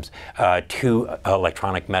programs to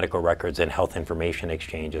electronic medical records and health information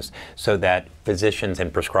exchanges, so that physicians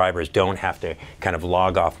and prescribers don't have to kind of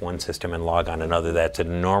log off one system and log on another. That's a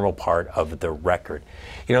normal part of the record.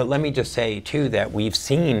 You know, let me just say too that we've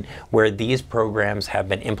seen where these programs have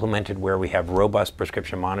been implemented, where we have robust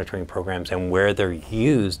prescription monitoring programs, and where they're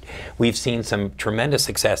used, we've seen some tremendous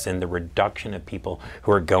success in the reduction of people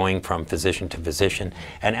who are going from physician to physician.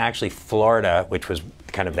 And actually Florida, which was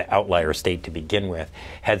kind of the outlier state to begin with,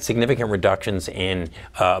 had significant reductions in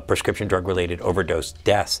prescription drug related overdose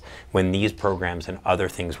deaths when these programs and other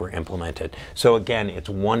things were implemented. So again, it's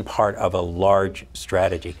one part of a large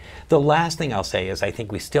strategy. The last thing I'll say is I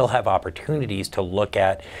think we still have opportunities to look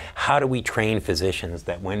at how do we train physicians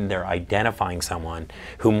that when they're identifying someone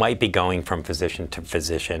who might be going from physician to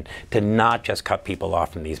physician, to not just cut people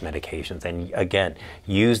off from these medications, and again,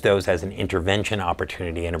 use those as an intervention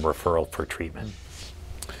opportunity and a referral for treatment.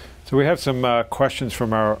 So we have some questions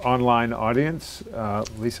from our online audience.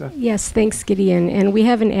 Lisa? Yes, thanks, Gideon. And we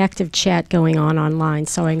have an active chat going on online,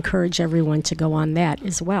 so I encourage everyone to go on that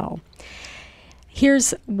as well.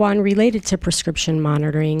 Here's one related to prescription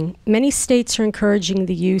monitoring. Many states are encouraging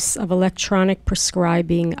the use of electronic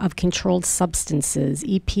prescribing of controlled substances,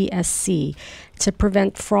 EPSC, to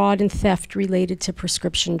prevent fraud and theft related to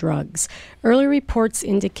prescription drugs. Early reports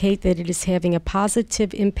indicate that it is having a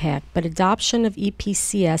positive impact, but adoption of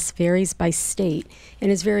EPCS varies by state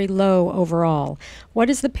and is very low overall. What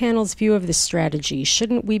is the panel's view of this strategy?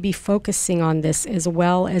 Shouldn't we be focusing on this as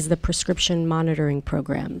well as the prescription monitoring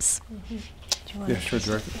programs? Yeah, sure,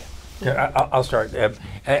 Director. Yeah, I'll start.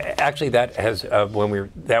 Actually, that has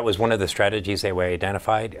that was one of the strategies that we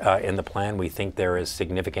identified in the plan. We think there is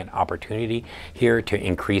significant opportunity here to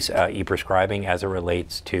increase e-prescribing as it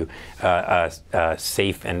relates to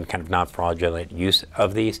safe and kind of non-fraudulent use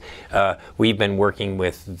of these. We've been working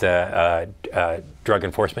with the Drug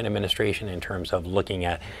Enforcement Administration in terms of looking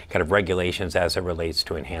at kind of regulations as it relates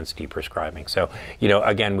to enhanced e-prescribing. So, you know,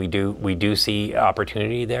 again, we do see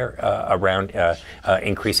opportunity there around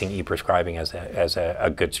increasing e-prescribing as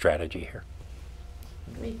a good strategy here.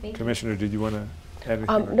 Great, thank you. Commissioner, did you want to?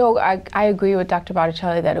 No, I agree with Dr.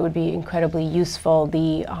 Botticelli that it would be incredibly useful.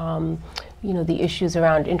 The the issues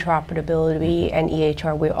around interoperability and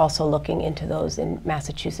EHR, we're also looking into those in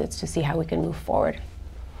Massachusetts to see how we can move forward.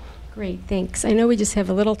 Great, thanks. I know we just have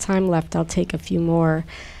a little time left. I'll take a few more.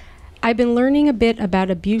 I've been learning a bit about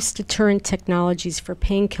abuse deterrent technologies for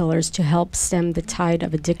painkillers to help stem the tide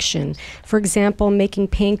of addiction. For example, making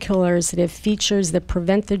painkillers that have features that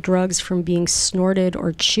prevent the drugs from being snorted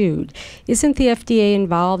or chewed. Isn't the FDA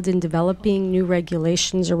involved in developing new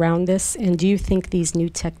regulations around this? And do you think these new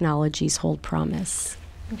technologies hold promise?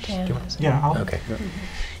 Okay. Okay.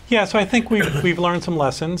 Yeah, so I think we've learned some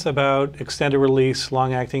lessons about extended release,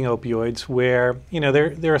 long-acting opioids, where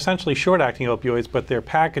they're essentially short-acting opioids, but they're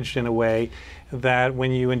packaged in a way that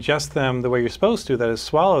when you ingest them the way you're supposed to, that is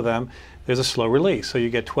swallow them, there's a slow release. So you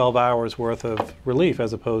get 12 hours worth of relief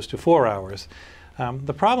as opposed to 4 hours.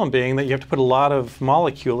 The problem being that you have to put a lot of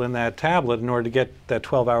molecule in that tablet in order to get that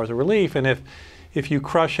 12 hours of relief, and if you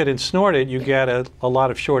crush it and snort it, you get a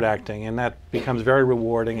lot of short-acting, and that becomes very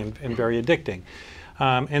rewarding and very addicting.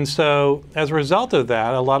 And so as a result of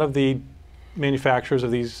that, a lot of the manufacturers of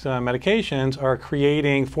these medications are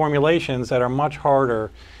creating formulations that are much harder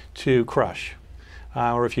to crush.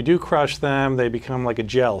 Or if you do crush them, they become like a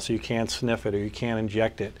gel, so you can't sniff it or you can't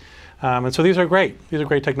inject it. And so these are great. These are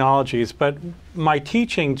great technologies. But my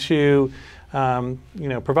teaching to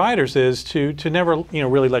providers is to never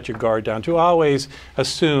really let your guard down, to always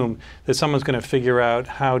assume that someone's going to figure out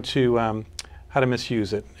how to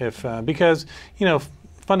misuse it, because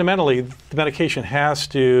fundamentally the medication has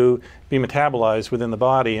to be metabolized within the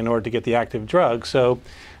body in order to get the active drug. So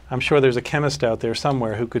I'm sure there's a chemist out there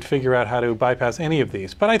somewhere who could figure out how to bypass any of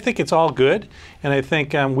these. But I think it's all good, and I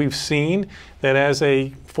think we've seen that as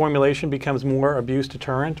a formulation becomes more abuse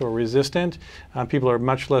deterrent or resistant, people are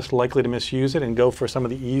much less likely to misuse it and go for some of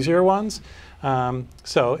the easier ones. And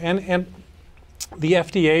the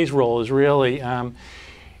FDA's role is really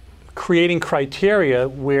creating criteria,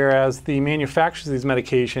 whereas the manufacturers of these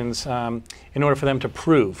medications, in order for them to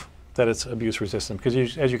prove that it's abuse resistant,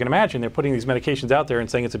 because as you can imagine, they're putting these medications out there and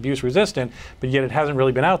saying it's abuse resistant, but yet it hasn't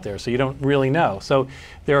really been out there, so you don't really know. So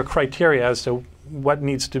there are criteria as to what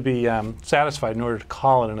needs to be satisfied in order to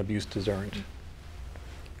call it an abuse deterrent.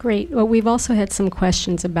 Great. Well, we've also had some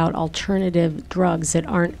questions about alternative drugs that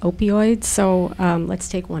aren't opioids, so let's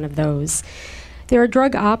take one of those. There are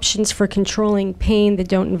drug options for controlling pain that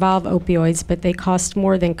don't involve opioids, but they cost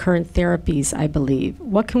more than current therapies, I believe.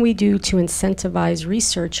 What can we do to incentivize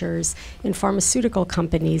researchers and pharmaceutical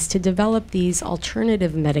companies to develop these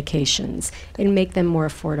alternative medications and make them more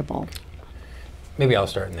affordable? Maybe I'll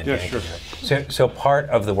start and then Dan. Sure. So part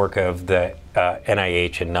of the work of the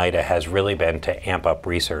NIH and NIDA has really been to amp up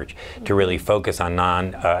research, to really focus on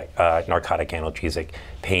non-narcotic analgesic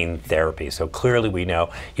pain therapy. So clearly we know,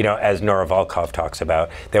 as Nora Volkov talks about,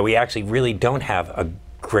 that we actually really don't have a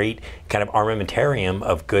great kind of armamentarium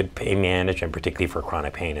of good pain management, particularly for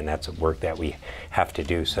chronic pain, and that's work that we have to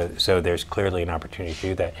do. So there's clearly an opportunity to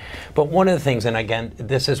do that. But one of the things, and again,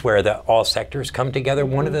 this is where all sectors come together,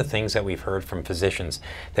 one of the things that we've heard from physicians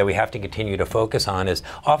that we have to continue to focus on is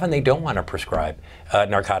often they don't want to prescribe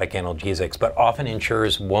narcotic analgesics, but often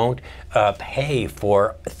insurers won't pay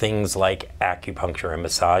for things like acupuncture and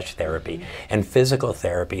massage therapy and physical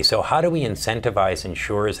therapy. So how do we incentivize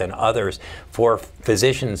insurers and others for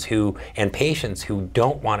physicians and patients who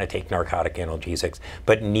don't want to take narcotic analgesics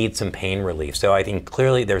but need some pain relief? So I think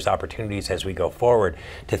clearly there's opportunities as we go forward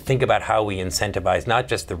to think about how we incentivize not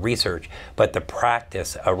just the research but the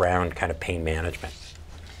practice around kind of pain management.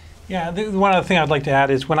 Yeah, one other thing I'd like to add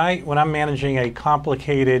is when I'm managing a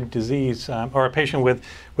complicated disease or a patient with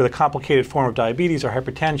a complicated form of diabetes or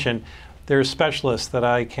hypertension, there's specialists that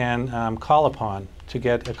I can call upon to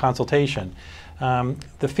get a consultation.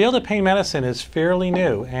 The field of pain medicine is fairly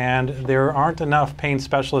new, and there aren't enough pain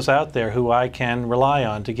specialists out there who I can rely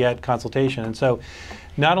on to get consultation. And so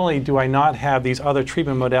not only do I not have these other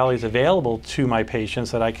treatment modalities available to my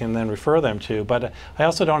patients that I can then refer them to, but I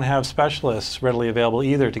also don't have specialists readily available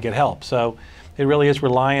either to get help. So it really is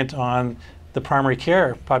reliant on the primary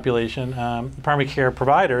care population, primary care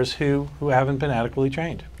providers who haven't been adequately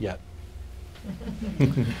trained yet.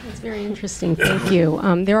 That's very interesting. Thank you.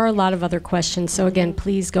 There are a lot of other questions, so again,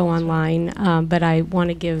 please go online, but I want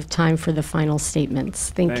to give time for the final statements.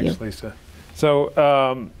 Thank you. Thanks, Lisa.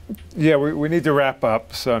 So, yeah, we need to wrap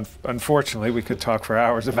up. So, unfortunately, we could talk for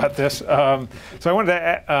hours about this. So I wanted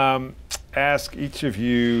to ask each of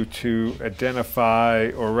you to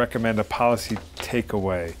identify or recommend a policy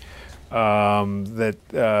takeaway. The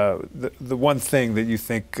one thing that you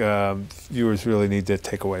think viewers really need to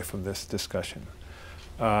take away from this discussion.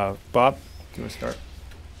 Bob? you want to start?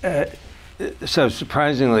 So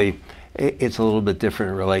surprisingly, it's a little bit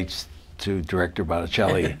different. It relates to Director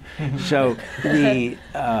Botticelli. So the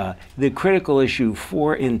critical issue,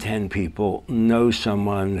 4 in 10 people know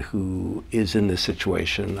someone who is in this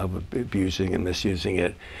situation of abusing and misusing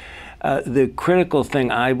it. The critical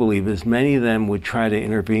thing, I believe, is many of them would try to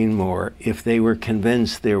intervene more if they were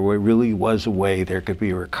convinced there really was a way there could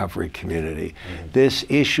be a recovery community. This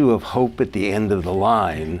issue of hope at the end of the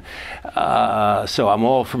line, so I'm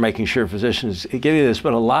all for making sure physicians give you this,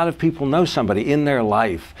 but a lot of people know somebody in their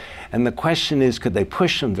life. And the question is, could they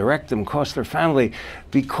push them, direct them, cost their family,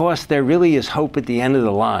 because there really is hope at the end of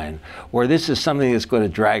the line, or this is something that's going to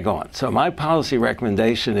drag on. So my policy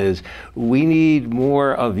recommendation is we need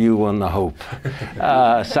more of you on the hope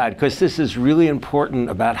side, because this is really important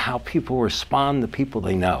about how people respond to people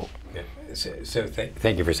they know. So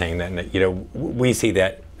thank you for saying that. And, you know, we see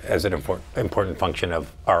that as an important function of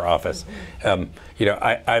our office. You know,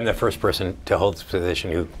 I'm the first person to hold this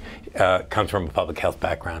position who comes from a public health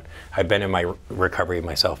background. I've been in my recovery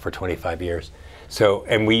myself for 25 years. So,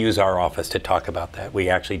 and we use our office to talk about that. We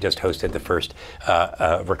actually just hosted the first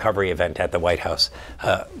recovery event at the White House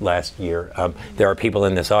last year. There are people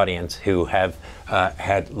in this audience who have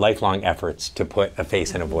had lifelong efforts to put a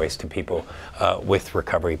face and a voice to people with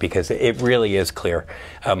recovery, because it really is clear.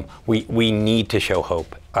 We need to show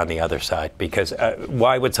hope on the other side, because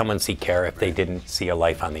why would someone seek care if they didn't see a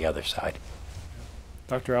life on the other side?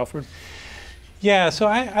 Dr. Alford? Yeah, so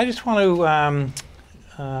I just want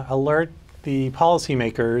to alert the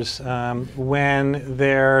policymakers when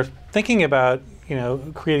they're thinking about, you know,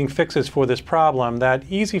 creating fixes for this problem, that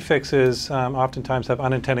easy fixes oftentimes have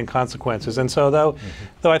unintended consequences. And so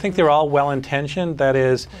though I think they're all well-intentioned, that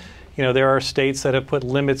is, you know, there are states that have put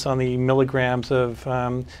limits on the milligrams of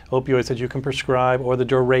opioids that you can prescribe, or the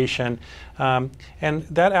duration. And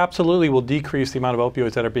that absolutely will decrease the amount of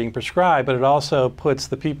opioids that are being prescribed, but it also puts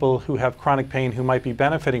the people who have chronic pain who might be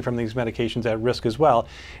benefiting from these medications at risk as well.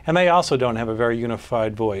 And they also don't have a very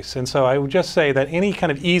unified voice. And so I would just say that any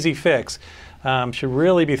kind of easy fix should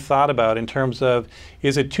really be thought about in terms of,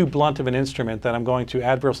 is it too blunt of an instrument that I'm going to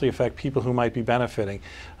adversely affect people who might be benefiting?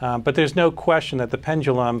 But there's no question that the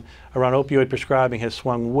pendulum around opioid prescribing has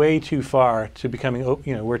swung way too far to becoming,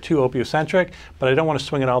 you know, we're too opiocentric, but I don't want to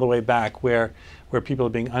swing it all the way back where people are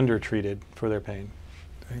being undertreated for their pain.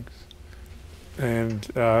 Thanks. And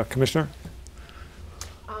Commissioner?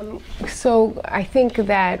 So I think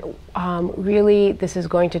that really this is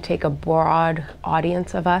going to take a broad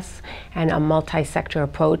audience of us and a multi-sector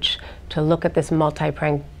approach to look at this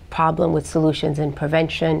multi-pronged problem with solutions in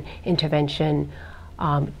prevention, intervention,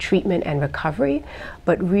 treatment, and recovery,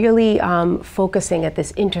 but really focusing at this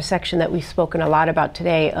intersection that we've spoken a lot about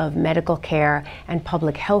today of medical care and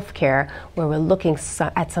public health care, where we're looking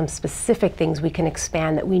at some specific things we can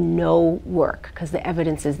expand that we know work, because the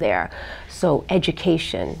evidence is there. So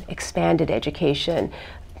education, expanded education,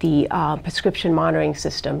 the prescription monitoring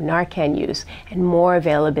system, Narcan use, and more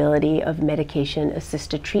availability of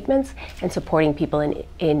medication-assisted treatments, and supporting people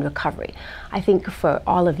in recovery. I think for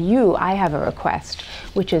all of you, I have a request,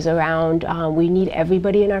 which is around we need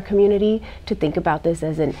everybody in our community to think about this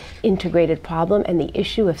as an integrated problem, and the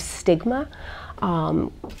issue of stigma.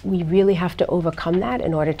 We really have to overcome that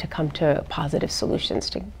in order to come to positive solutions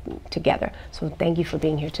together. So thank you for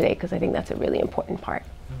being here today, because I think that's a really important part.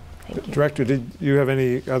 Thank you. Director, did you have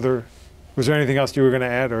any other, was there anything else you were going to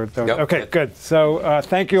add? Or Nope. Okay, good. So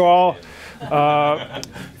thank you all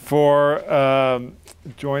for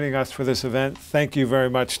joining us for this event. Thank you very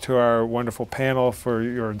much to our wonderful panel for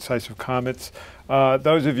your incisive comments.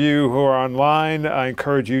 Those of you who are online, I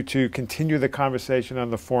encourage you to continue the conversation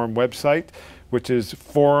on the forum website, which is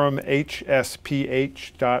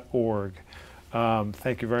forumhsph.org.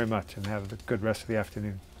 Thank you very much, and have a good rest of the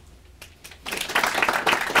afternoon.